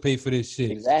investment to pay for this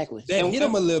shit. Exactly. That hit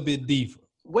them a little bit deeper.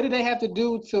 What did they have to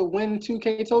do to win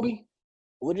 2K, Toby?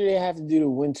 What did they have to do to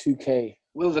win 2K?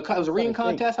 Well, it was a reading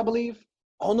contest, I believe.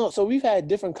 Oh no! So we've had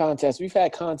different contests. We've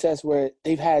had contests where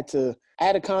they've had to. I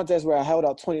had a contest where I held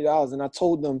out $20 and I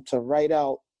told them to write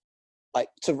out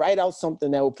something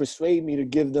that would persuade me to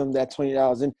give them that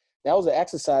 $20. And that was an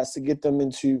exercise to get them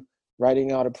into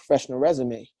writing out a professional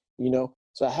resume. You know,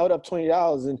 so I held up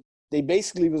 $20 and they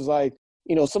basically was like,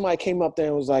 you know, somebody came up there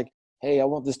and was like, "Hey, I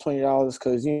want this $20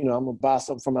 because you know I'm gonna buy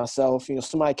something for myself." You know,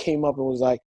 somebody came up and was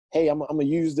like, "Hey, I'm gonna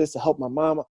use this to help my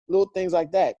mama." Little things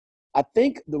like that. I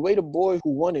think the way the boy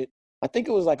who won it, I think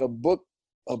it was like a book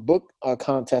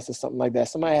contest or something like that.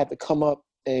 Somebody had to come up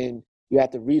and you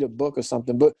had to read a book or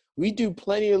something. But we do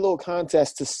plenty of little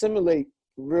contests to simulate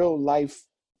real life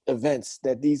events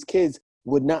that these kids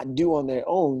would not do on their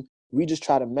own. We just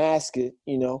try to mask it,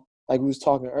 you know, like we was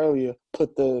talking earlier,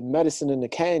 put the medicine in the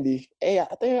candy. Hey, I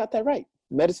think I got that right.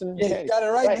 Medicine in the candy. You got it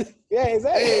right. Yeah,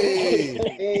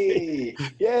 exactly. Hey.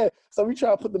 Yeah. So we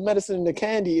try to put the medicine in the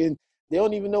candy and they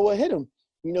don't even know what hit them.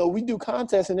 You know, we do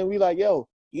contests and then we like, yo,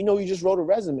 you know, you just wrote a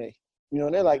resume. You know,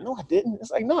 and they're like, no, I didn't.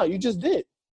 It's like, no, you just did.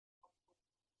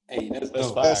 Hey, that's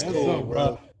dope. fire. That's cool,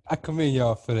 bro. I commend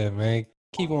y'all for that, man.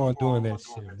 Keep on doing that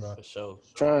shit, bro. For sure.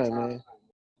 Trying, man.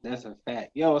 That's a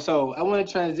fact. Yo, so I want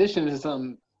to transition to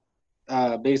something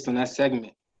based on that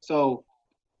segment. So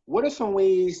what are some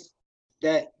ways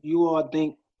that you all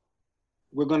think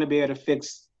we're going to be able to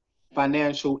fix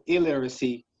financial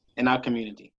illiteracy in our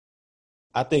community?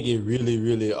 I think it really,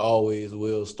 really always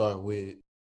will start with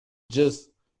just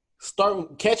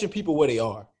start catching people where they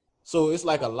are. So it's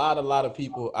like a lot of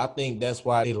people, I think that's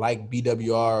why they like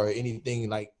BWR or anything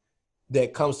like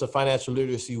that comes to financial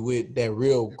literacy with that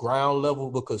real ground level,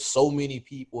 because so many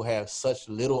people have such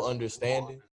little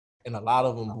understanding and a lot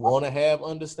of them want to have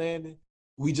understanding.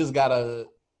 We gotta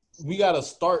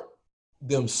start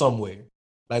them somewhere.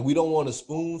 Like, we don't want to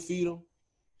spoon feed them.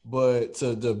 But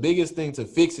the biggest thing to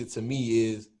fix it to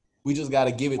me is we just got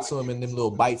to give it to them in them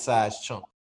little bite-sized chunks,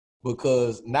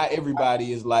 because not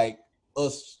everybody is like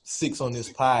us six on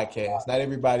this podcast. Not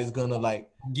everybody's going to like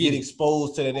get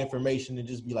exposed to that information and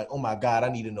just be like, oh my God, I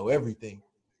need to know everything.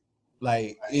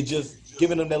 Like, it just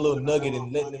giving them that little nugget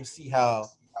and letting them see how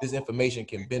this information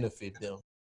can benefit them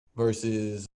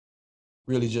versus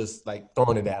really just like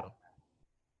throwing it at them.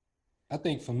 I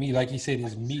think for me, like you said,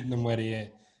 is meeting them where they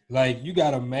at. Like, you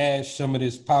got to mash some of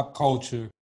this pop culture.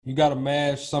 You got to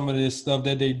mash some of this stuff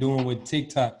that they doing with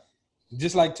TikTok.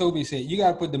 Just like Toby said, you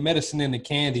got to put the medicine in the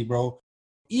candy, bro.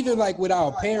 Even like with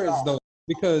our parents, though,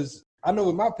 because I know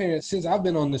with my parents, since I've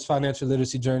been on this financial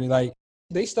literacy journey, like,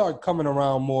 they start coming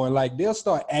around more and like they'll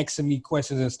start asking me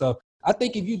questions and stuff. I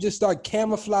think if you just start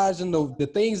camouflaging the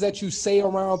things that you say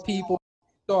around people,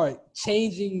 start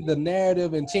changing the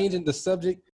narrative and changing the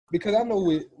subject. Because I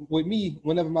know with me,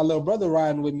 whenever my little brother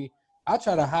riding with me, I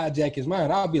try to hijack his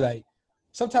mind. I'll be like,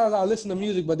 sometimes I'll listen to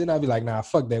music, but then I'll be like, nah,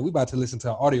 fuck that. We about to listen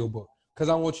to an audiobook. Because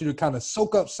I want you to kind of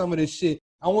soak up some of this shit.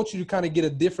 I want you to kind of get a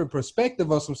different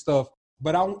perspective of some stuff.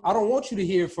 But I don't want you to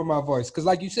hear it from my voice. Because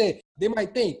like you said, they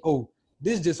might think, oh,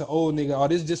 this is just an old nigga, or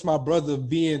this is just my brother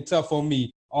being tough on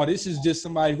me, or this is just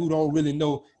somebody who don't really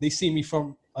know. They see me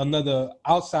from another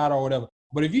outside or whatever.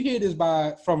 But if you hear this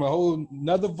from a whole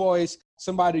another voice,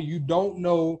 somebody you don't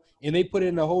know, and they put it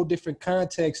in a whole different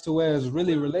context to where it's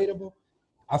really relatable,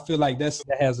 I feel like that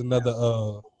has another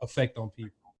effect on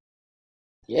people.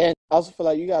 Yeah, I also feel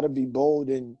like you got to be bold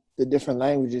in the different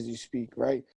languages you speak,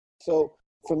 right? So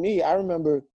for me, I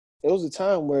remember there was a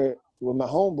time where with my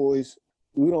homeboys,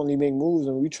 we would only make moves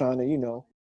and we trying to, you know,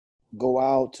 go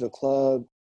out to the club,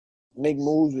 make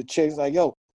moves with chicks like,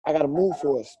 yo, I got to move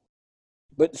for us.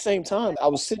 But at the same time, I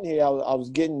was sitting here, I was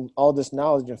getting all this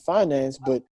knowledge in finance,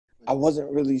 but I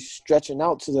wasn't really stretching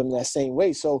out to them that same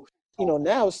way. So, you know,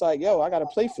 now it's like, yo, I got to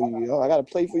play for you. Yo, I got to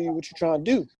play for you. What you trying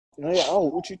to do? You know, yeah, oh,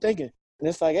 what you thinking? And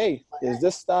it's like, hey, there's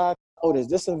this stock. Oh, there's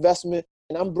this investment.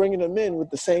 And I'm bringing them in with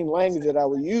the same language that I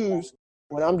would use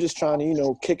when I'm just trying to, you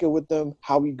know, kick it with them,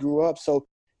 how we grew up. So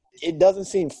it doesn't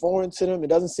seem foreign to them. It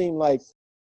doesn't seem like,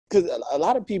 because a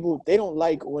lot of people, they don't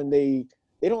like when they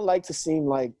don't like to seem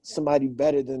like somebody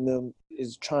better than them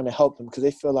is trying to help them because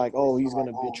they feel like, oh, he's going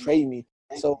to betray me.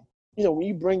 So, you know, when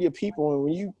you bring your people and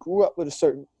when you grew up with a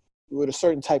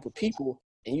certain type of people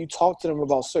and you talk to them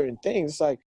about certain things, it's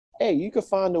like, hey, you can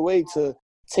find a way to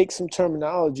take some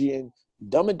terminology and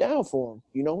dumb it down for them,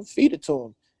 you know, feed it to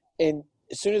them. And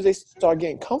as soon as they start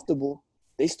getting comfortable,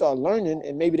 they start learning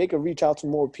and maybe they can reach out to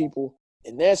more people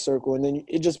in their circle. And then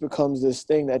it just becomes this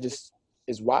thing that just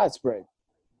is widespread.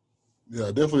 Yeah,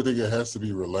 I definitely think it has to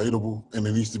be relatable and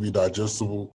it needs to be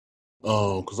digestible.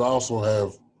 Because I also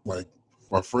have, like,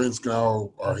 my friends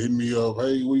now are hitting me up,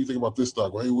 hey, what do you think about this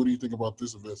stock? Hey, what do you think about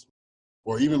this investment?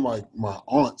 Or even, like, my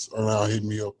aunts are now hitting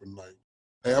me up and, like,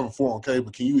 hey, I have a 401k,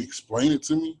 but can you explain it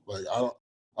to me? Like, I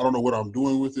don't know what I'm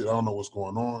doing with it. I don't know what's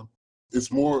going on.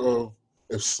 It's more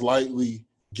of slightly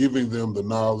giving them the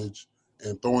knowledge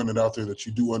and throwing it out there that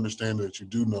you do understand, that you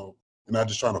do know, and not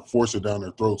just trying to force it down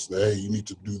their throats that, hey, you need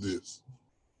to do this.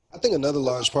 I think another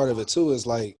large part of it too is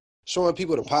like showing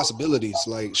people the possibilities,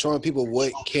 like showing people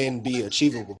what can be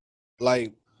achievable.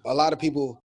 Like a lot of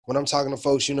people, when I'm talking to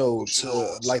folks, you know,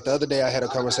 to like the other day I had a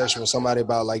conversation with somebody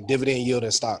about like dividend yield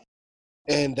and stock.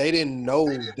 And they didn't know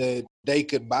that they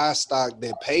could buy stock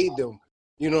that paid them,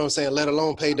 you know what I'm saying, let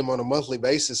alone paid them on a monthly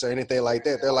basis or anything like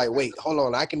that. They're like, wait, hold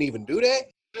on, I can even do that?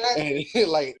 And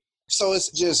like, so it's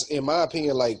just, in my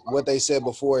opinion, like what they said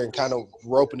before and kind of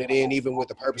roping it in, even with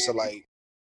the purpose of like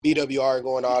BWR and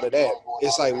going all of that.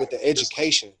 It's like with the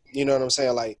education, you know what I'm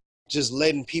saying? Like just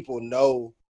letting people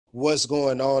know what's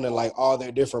going on and like all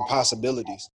their different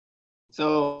possibilities.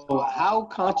 So how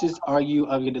conscious are you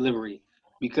of your delivery?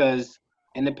 Because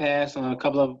in the past, on a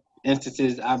couple of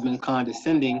instances, I've been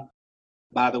condescending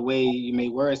by the way you may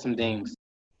word some things.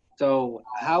 So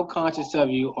how conscious of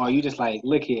you are you just like,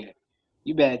 look here,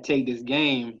 you better take this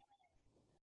game.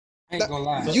 I ain't gonna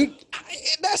lie.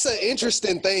 That's an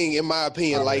interesting thing, in my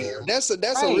opinion. Like that's a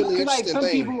really interesting like some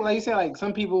thing. people, like you said, like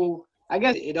some people, I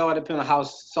guess it all depends on how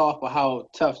soft or how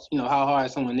tough, you know, how hard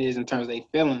someone is in terms of their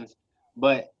feelings.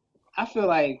 But I feel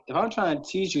like if I'm trying to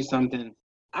teach you something,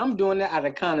 I'm doing that out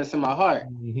of kindness in my heart.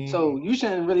 Mm-hmm. So you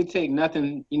shouldn't really take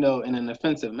nothing, you know, in an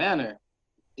offensive manner.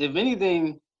 If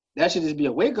anything, that should just be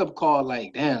a wake-up call,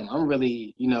 like, damn, I'm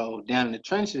really, you know, down in the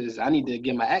trenches. I need to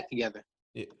get my act together.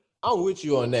 Yeah, I'm with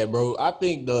you on that, bro. I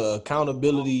think the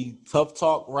accountability tough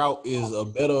talk route is a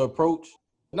better approach.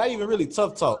 Not even really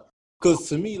tough talk. Because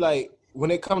to me, like, when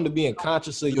it comes to being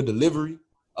conscious of your delivery,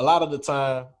 a lot of the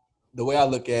time, the way I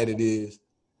look at it is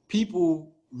people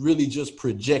really just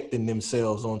projecting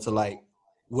themselves onto, like,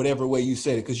 whatever way you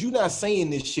said it. Because you're not saying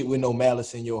this shit with no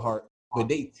malice in your heart, but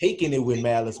they taking it with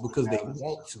malice because they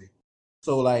want to.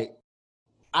 So, like,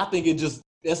 I think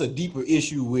that's a deeper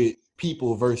issue with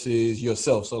people versus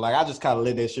yourself. So, like, I just kind of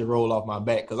let that shit roll off my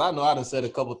back because I know I done said a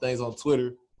couple things on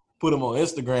Twitter, put them on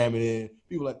Instagram, and then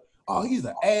people like, oh, he's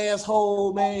an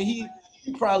asshole, man. He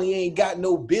probably ain't got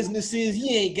no businesses.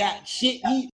 He ain't got shit.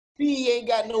 He ain't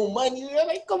got no money. You're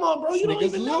like, come on, bro. You don't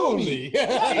even know me.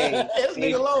 This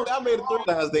nigga lonely. I made it 3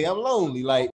 last day. I'm lonely.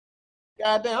 Like,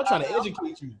 goddamn, I'm trying to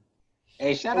educate you.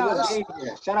 Hey, shout out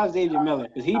Xavier. Shout out Xavier Miller,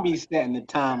 because he be setting the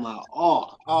timeline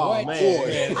off. Oh,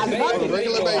 man. I love it.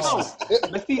 Regular basis.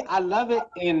 But see, I love it.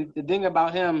 And the thing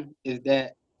about him is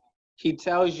that he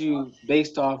tells you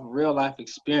based off real life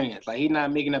experience. Like, he's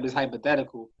not making up his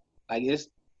hypothetical. Like, it's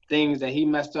things that he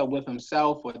messed up with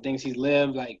himself or things he's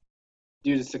lived, like,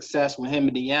 due to success with him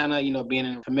and Deanna, you know, being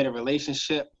in a committed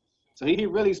relationship. So he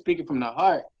really speaking from the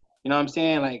heart. You know what I'm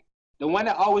saying? Like, the one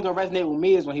that always gonna resonate with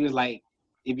me is when he was like,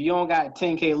 if you don't got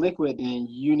 10K liquid, then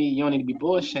you don't need to be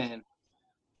bullshitting.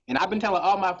 And I've been telling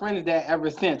all my friends that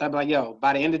ever since. I've been like, yo,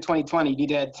 by the end of 2020, you need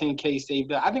to have 10K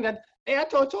saved up. I think I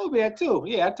told Toby that too.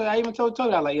 Yeah, I even told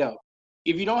Toby, I was like, yo,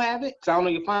 if you don't have it, because I don't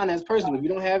know your finance person, but if you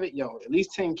don't have it, yo, at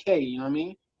least 10K, you know what I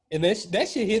mean? And that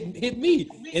shit hit me.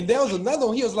 And there was another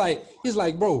one. He's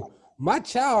like, bro, my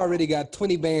child already got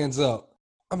 20 bands up.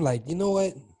 I'm like, you know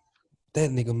what?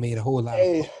 That nigga made a whole lot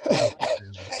of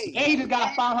And he just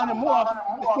got 500 more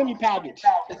the semi package.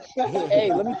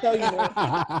 Hey, let me tell you, man.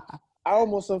 I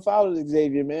almost unfollowed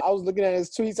Xavier, man. I was looking at his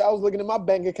tweets. I was looking at my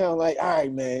bank account like, all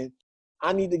right, man,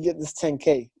 I need to get this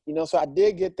 10K. You know, so I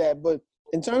did get that. But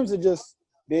in terms of just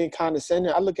being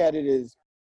condescending, I look at it as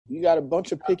you got a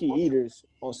bunch of picky eaters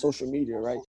on social media,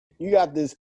 right? You got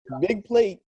this big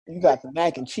plate You got the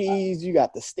mac and cheese, you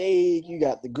got the steak, you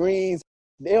got the greens.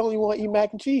 They only want to eat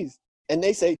mac and cheese. And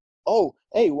they say, oh,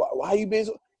 hey, why you being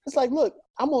so? It's like, look,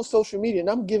 I'm on social media and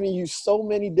I'm giving you so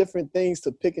many different things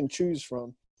to pick and choose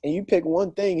from. And you pick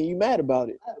one thing and you mad about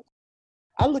it.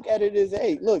 I look at it as,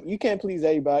 hey, look, you can't please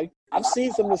everybody. I've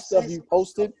seen some of the stuff you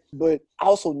posted, but I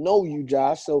also know you,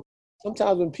 Josh. So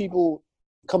sometimes when people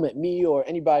come at me or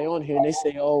anybody on here and they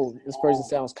say, oh, this person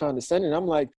sounds condescending, I'm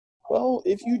like, well,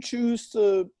 if you choose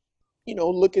to,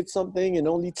 look at something and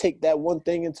only take that one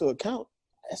thing into account,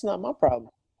 that's not my problem.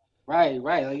 Right.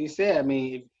 Like you said, I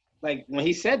mean, like when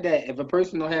he said that, if a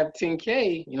person don't have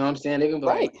 10K, you know what I'm saying, they're going to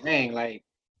be like, dang, like,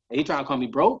 are you trying to call me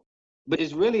broke? But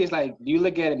it's like, do you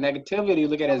look at it negatively or do you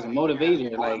look at it as a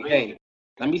motivator? Like, hey,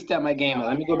 let me step my game up.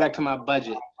 Let me go back to my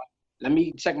budget. Let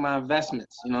me check my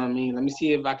investments. You know what I mean? Let me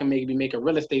see if I can maybe make a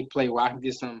real estate play where I can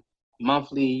get some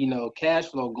monthly, cash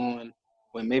flow going,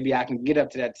 where maybe I can get up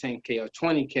to that 10K or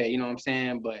 20K, you know what I'm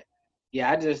saying? But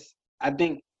yeah, I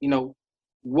think,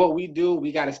 what we do,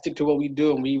 we got to stick to what we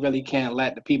do, and we really can't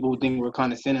let the people who think we're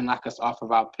condescending knock us off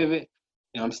of our pivot.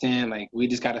 You know what I'm saying? Like, we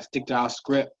just got to stick to our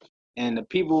script. And the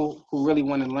people who really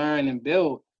want to learn and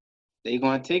build, they're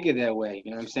going to take it that way.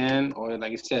 You know what I'm saying? Or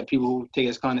like I said, people who take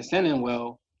us condescending,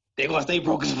 well, they're going to stay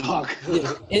broke as fuck.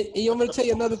 Yeah. And you want me to tell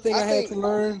you another thing I had to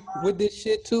learn with this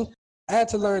shit too? I had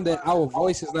to learn that our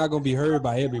voice is not going to be heard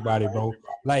by everybody, bro.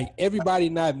 Like, everybody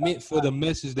not meant for the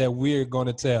message that we're going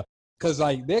to tell. Because,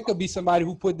 like, there could be somebody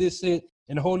who put this shit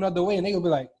in a whole nother way, and they're going to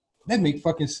be like, that make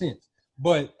fucking sense.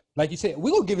 But, like you said,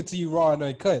 we're going to give it to you raw and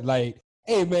uncut. Like,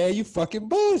 hey, man, you fucking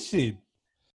bullshit.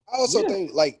 I also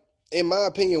think, like, in my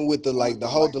opinion, with the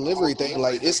whole delivery thing,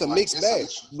 like, it's a mixed bag.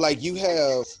 Like, you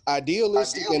have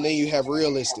idealistic and then you have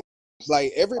realistic.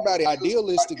 Like, everybody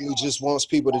idealistically just wants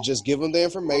people to just give them the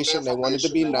information. They want it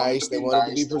to be nice. They want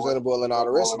it to be presentable and all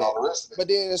the rest of that. But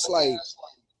then it's like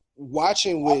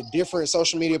watching with different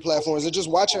social media platforms and just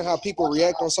watching how people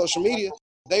react on social media.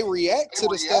 They react to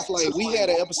the stuff like we had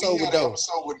an episode with Doe.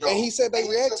 And he said they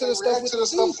react to the stuff with the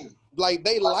teeth. Like,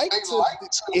 they like to,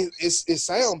 it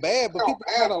sound bad, but people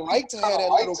kind of like to have that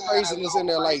little craziness in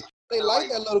there. Like, they like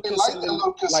that little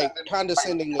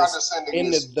condescendingness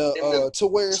in the to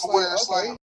where it's like,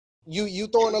 okay, you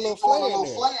throwing a little flair in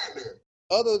there.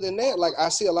 Other than that, like, I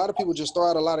see a lot of people just throw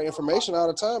out a lot of information all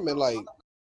the time, and like,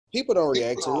 people don't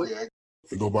react to it.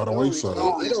 They go by the wayside.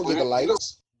 They don't get the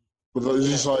likes. But it's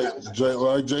just like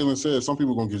Jalen said, some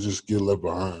people gonna just get left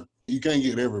behind. You can't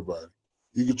get everybody.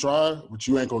 You can try, but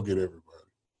you ain't gonna get everybody.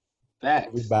 Facts.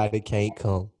 Everybody can't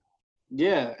come.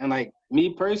 Yeah, and like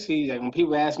me personally, like when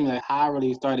people ask me like how I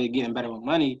really started getting better with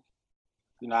money,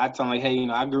 I tell them like, hey,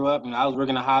 I grew up and I was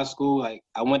working in high school. Like,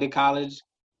 I went to college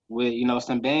with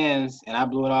some bands, and I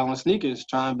blew it all on sneakers,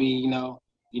 trying to be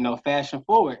fashion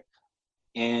forward.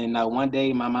 And one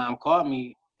day my mom called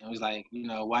me and was like,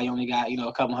 why you only got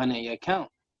a couple hundred in your account?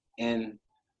 And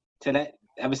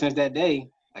ever since that day,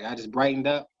 like, I just brightened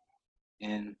up,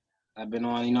 and I've been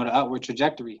on the upward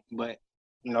trajectory. But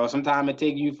sometimes it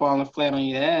takes you falling flat on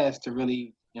your ass to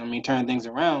really turn things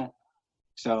around.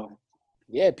 So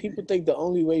yeah, people think the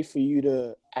only way for you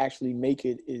to actually make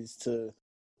it is to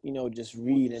just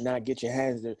read and not get your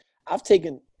hands dirty. I've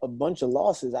taken a bunch of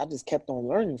losses. I just kept on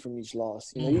learning from each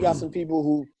loss. You got some people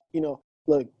who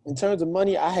look, in terms of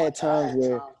money, I had times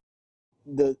where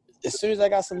as soon as I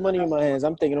got some money in my hands,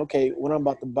 I'm thinking, okay, what I'm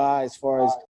about to buy as far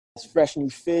as fresh new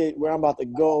fit, where I'm about to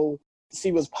go,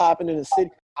 see what's popping in the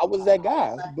city. I was that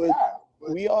guy. But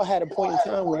we all had a point in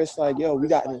time where it's like, yo, we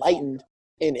got enlightened.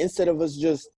 And instead of us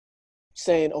just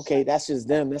saying, okay, that's just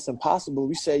them, that's impossible,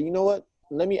 we said, you know what?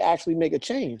 Let me actually make a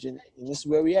change. And this is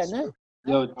where we at now.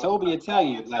 Yo, Toby will tell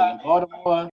you, like in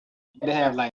Baltimore, they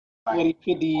have like 40,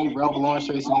 50 Ralph Lauren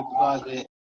shirts in your closet,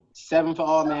 7 for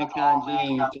All Mankind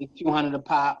jeans, they $200 a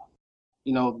pop.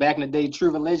 Back in the day,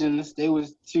 True Religions, they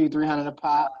was $200-$300 a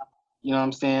pop. You know what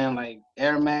I'm saying? Like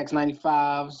Air Max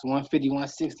 95s, 150,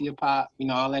 160 a pop.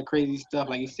 All that crazy stuff,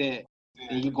 like you said.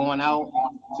 And you going out,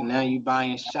 so now you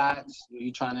buying shots.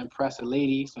 You trying to impress a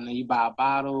lady, so now you buy a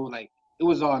bottle. Like, it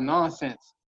was all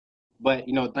nonsense. But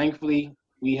thankfully,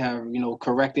 we have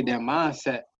corrected that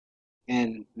mindset,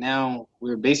 and now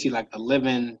we're basically like a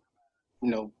living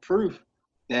proof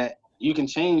that you can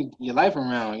change your life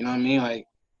around. You know what I mean? Like,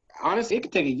 honestly, it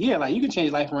could take a year. Like, you can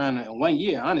change life around in 1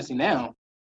 year, honestly, now.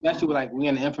 Especially with, like, we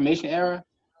in the information era.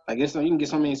 Like, you can get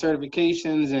so many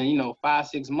certifications in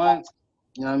 5-6 months.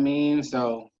 You know what I mean?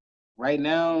 So right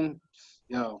now,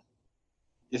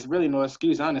 it's really no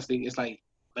excuse, honestly. It's like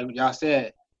y'all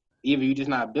said, either you just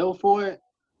not built for it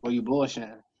or you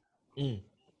bullshitting. I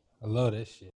love that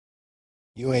shit.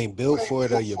 You ain't built for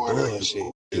it or you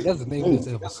bullshit. That's the name of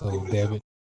this episode, damn it.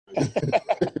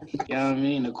 You know what I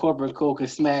mean? The corporate code can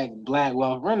smack Black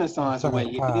Wealth Renaissance away.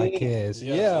 You dig? Podcast.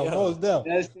 Yeah, most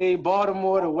definitely. Let's say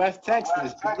Baltimore to West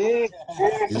Texas. You dig?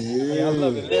 Hey, I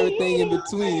love it. Everything in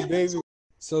between, baby.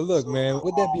 So look, man,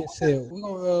 with that being said, we're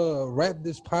gonna wrap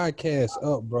this podcast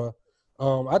up, bro.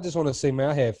 I just want to say, man,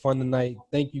 I had fun tonight.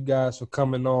 Thank you guys for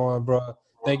coming on, bro.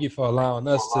 Thank you for allowing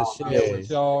us to share with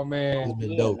y'all, man. It's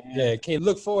been dope. Yeah, can't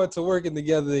look forward to working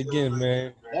together again,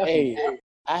 man. Hey,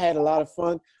 I had a lot of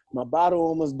fun. My bottle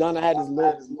almost done. I had this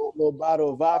little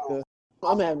bottle of vodka.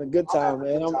 I'm having a good time,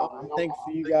 man. I'm thankful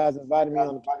for you guys inviting me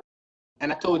on the podcast.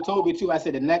 And I told Toby too. I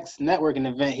said the next networking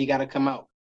event he got to come out.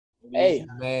 Hey,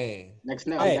 man. Next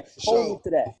networking.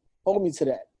 Hey, hold me to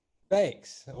that.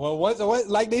 Thanks. Well,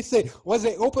 like they say, once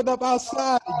they open up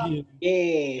outside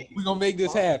again, we're gonna make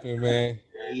this happen, man.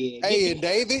 Yeah. Hey, and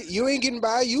David, you ain't getting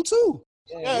by, you too.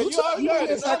 Yeah, you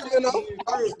in Sacramento.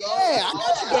 Yeah,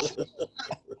 I got you.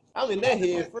 I'm in that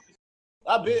head first.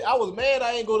 I was mad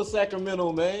I ain't go to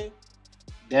Sacramento, man.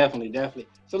 Definitely.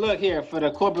 So look here, for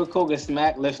the Corporate Koga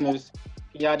Smack listeners,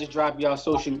 can y'all just drop y'all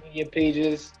social media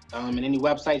pages and any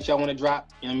websites y'all want to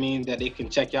drop, you know what I mean, that they can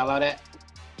check y'all out at?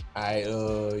 All right,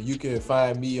 you can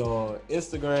find me on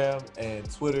Instagram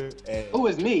and Twitter. Who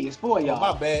is me? It's for y'all.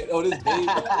 Oh, my bad. Oh, this is David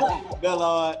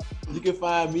Bellard. You can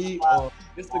find me on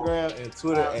Instagram and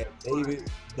Twitter at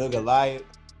David the Goliath.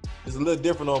 It's a little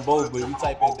different on both, but if you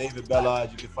type in David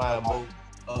Bellard, you can find both.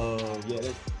 Yeah,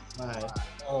 that's fine.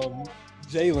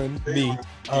 Jalen, me.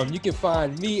 You can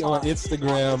find me on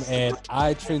Instagram at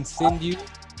I Transcend You,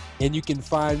 and you can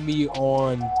find me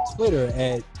on Twitter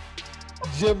at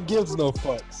Jim Gives No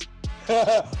Fucks.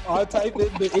 I'll type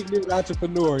in the Ignorant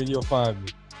Entrepreneur and you'll find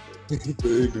me.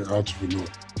 The Ignorant Entrepreneur.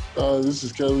 This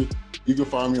is Kelly. You can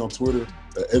find me on Twitter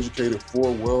at Educated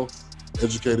for Wealth.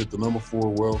 Educated, the number 4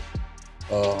 Wealth.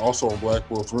 Also on Black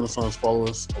Wealth Renaissance. Follow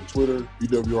us on Twitter,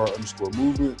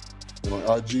 BWR_movement, and on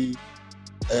IG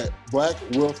at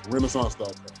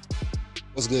blackwealthrenaissance.com.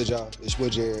 What's good, y'all? It's your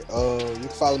boy Jared. You can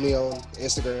follow me on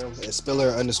Instagram at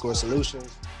Spiller_solutions.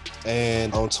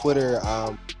 And on Twitter,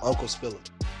 I'm Uncle Spiller.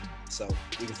 So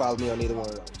you can follow me on either one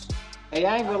of those. Hey,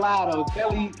 I ain't gonna lie though,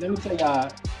 Kelly, let me tell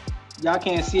y'all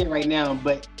can't see it right now,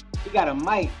 but he got a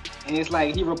mic and it's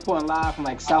like he reporting live from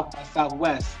like South by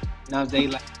Southwest. You know what I'm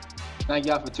saying? Like, thank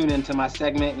y'all for tuning into my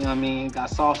segment, you know what I mean?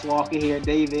 Got Sauce Walker here,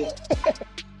 David.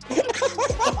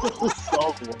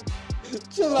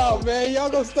 Chill out, man.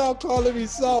 Y'all gonna stop calling me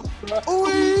soft, bro.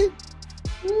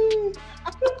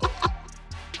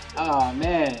 Oh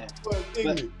man.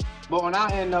 But on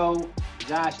our end though,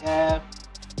 Josh Ave,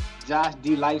 Josh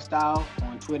D Lifestyle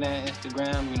on Twitter and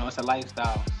Instagram. You know, it's a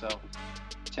lifestyle, so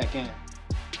check in.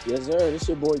 Yes, sir. This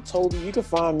your boy Toby. You can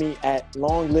find me at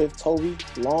Long Live Toby,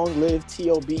 Long Live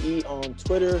TOBE on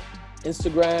Twitter,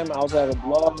 Instagram. I also have a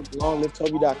blog,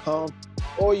 longlivetoby.com,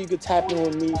 or you could tap in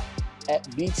with me at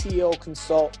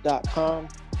btlconsult.com.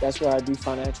 That's where I do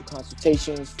financial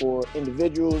consultations for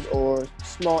individuals or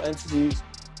small entities.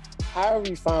 However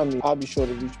you find me, I'll be sure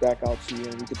to reach back out to you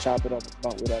and we could chop it up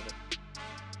about whatever.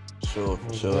 Sure.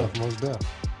 Most definitely.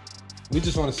 We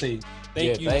just want to say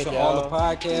thank you to all the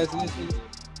podcast listeners.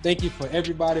 Thank you for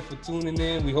everybody for tuning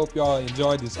in. We hope y'all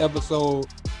enjoyed this episode.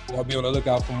 Y'all be on the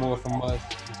lookout for more from us.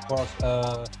 It's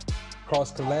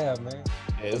cross collab, man.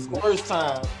 Yeah, it's the first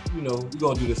time, you know, we're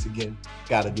gonna do this again.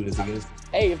 Gotta do this again.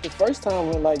 Hey, if the first time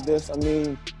went like this, I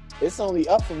mean, it's only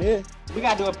up from here. We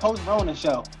gotta do a post-Rona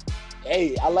show.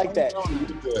 Hey, I like that.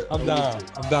 I'm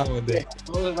down with that.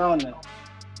 Post-Rona.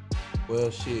 Well,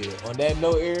 shit. On that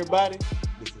note, everybody,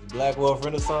 this is Black Wealth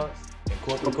Renaissance and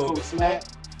Corporate Koga Smack.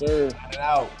 Sir. Signing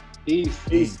out. Peace.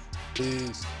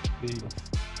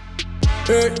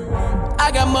 Hey,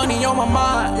 I got money on my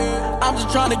mind. I'm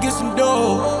just trying to get some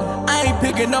dough. I ain't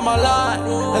picking up my line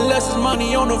unless it's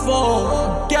money on the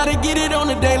phone. Gotta get it on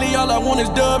the daily. All I want is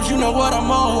dubs. You know what I'm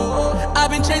on.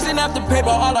 I've been chasing after paper.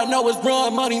 All I know is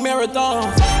run money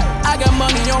marathons. I got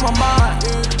money on my mind.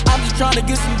 I'm just trying to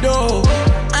get some dough.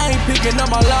 I ain't picking up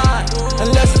my line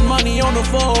unless it's money on the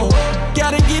phone.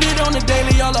 Gotta get it on the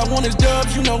daily. All I want is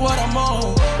dubs. You know what I'm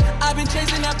on. I've been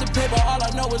chasing after paper. All I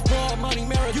know is run money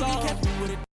marathons. You can catch me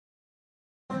with it.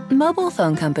 Mobile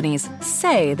phone companies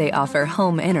say they offer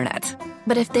home internet.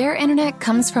 But if their internet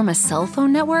comes from a cell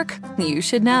phone network, you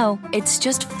should know. It's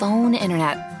just phone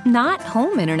internet, not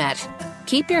home internet.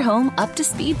 Keep your home up to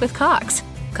speed with Cox.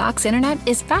 Cox internet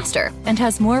is faster and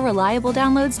has more reliable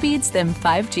download speeds than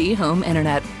 5G home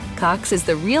internet. Cox is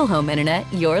the real home internet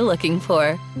you're looking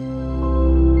for.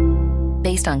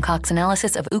 Based on Cox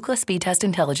analysis of Ookla speed test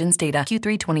intelligence data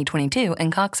Q3 2022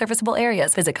 and Cox serviceable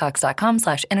areas, visit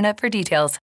cox.com/internet for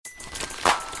details.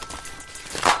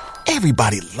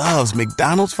 Everybody loves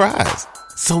McDonald's fries.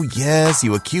 So yes,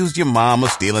 you accused your mom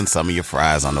of stealing some of your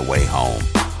fries on the way home.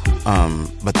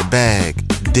 But the bag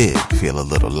did feel a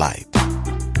little light.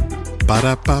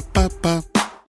 Ba-da-ba-ba-ba.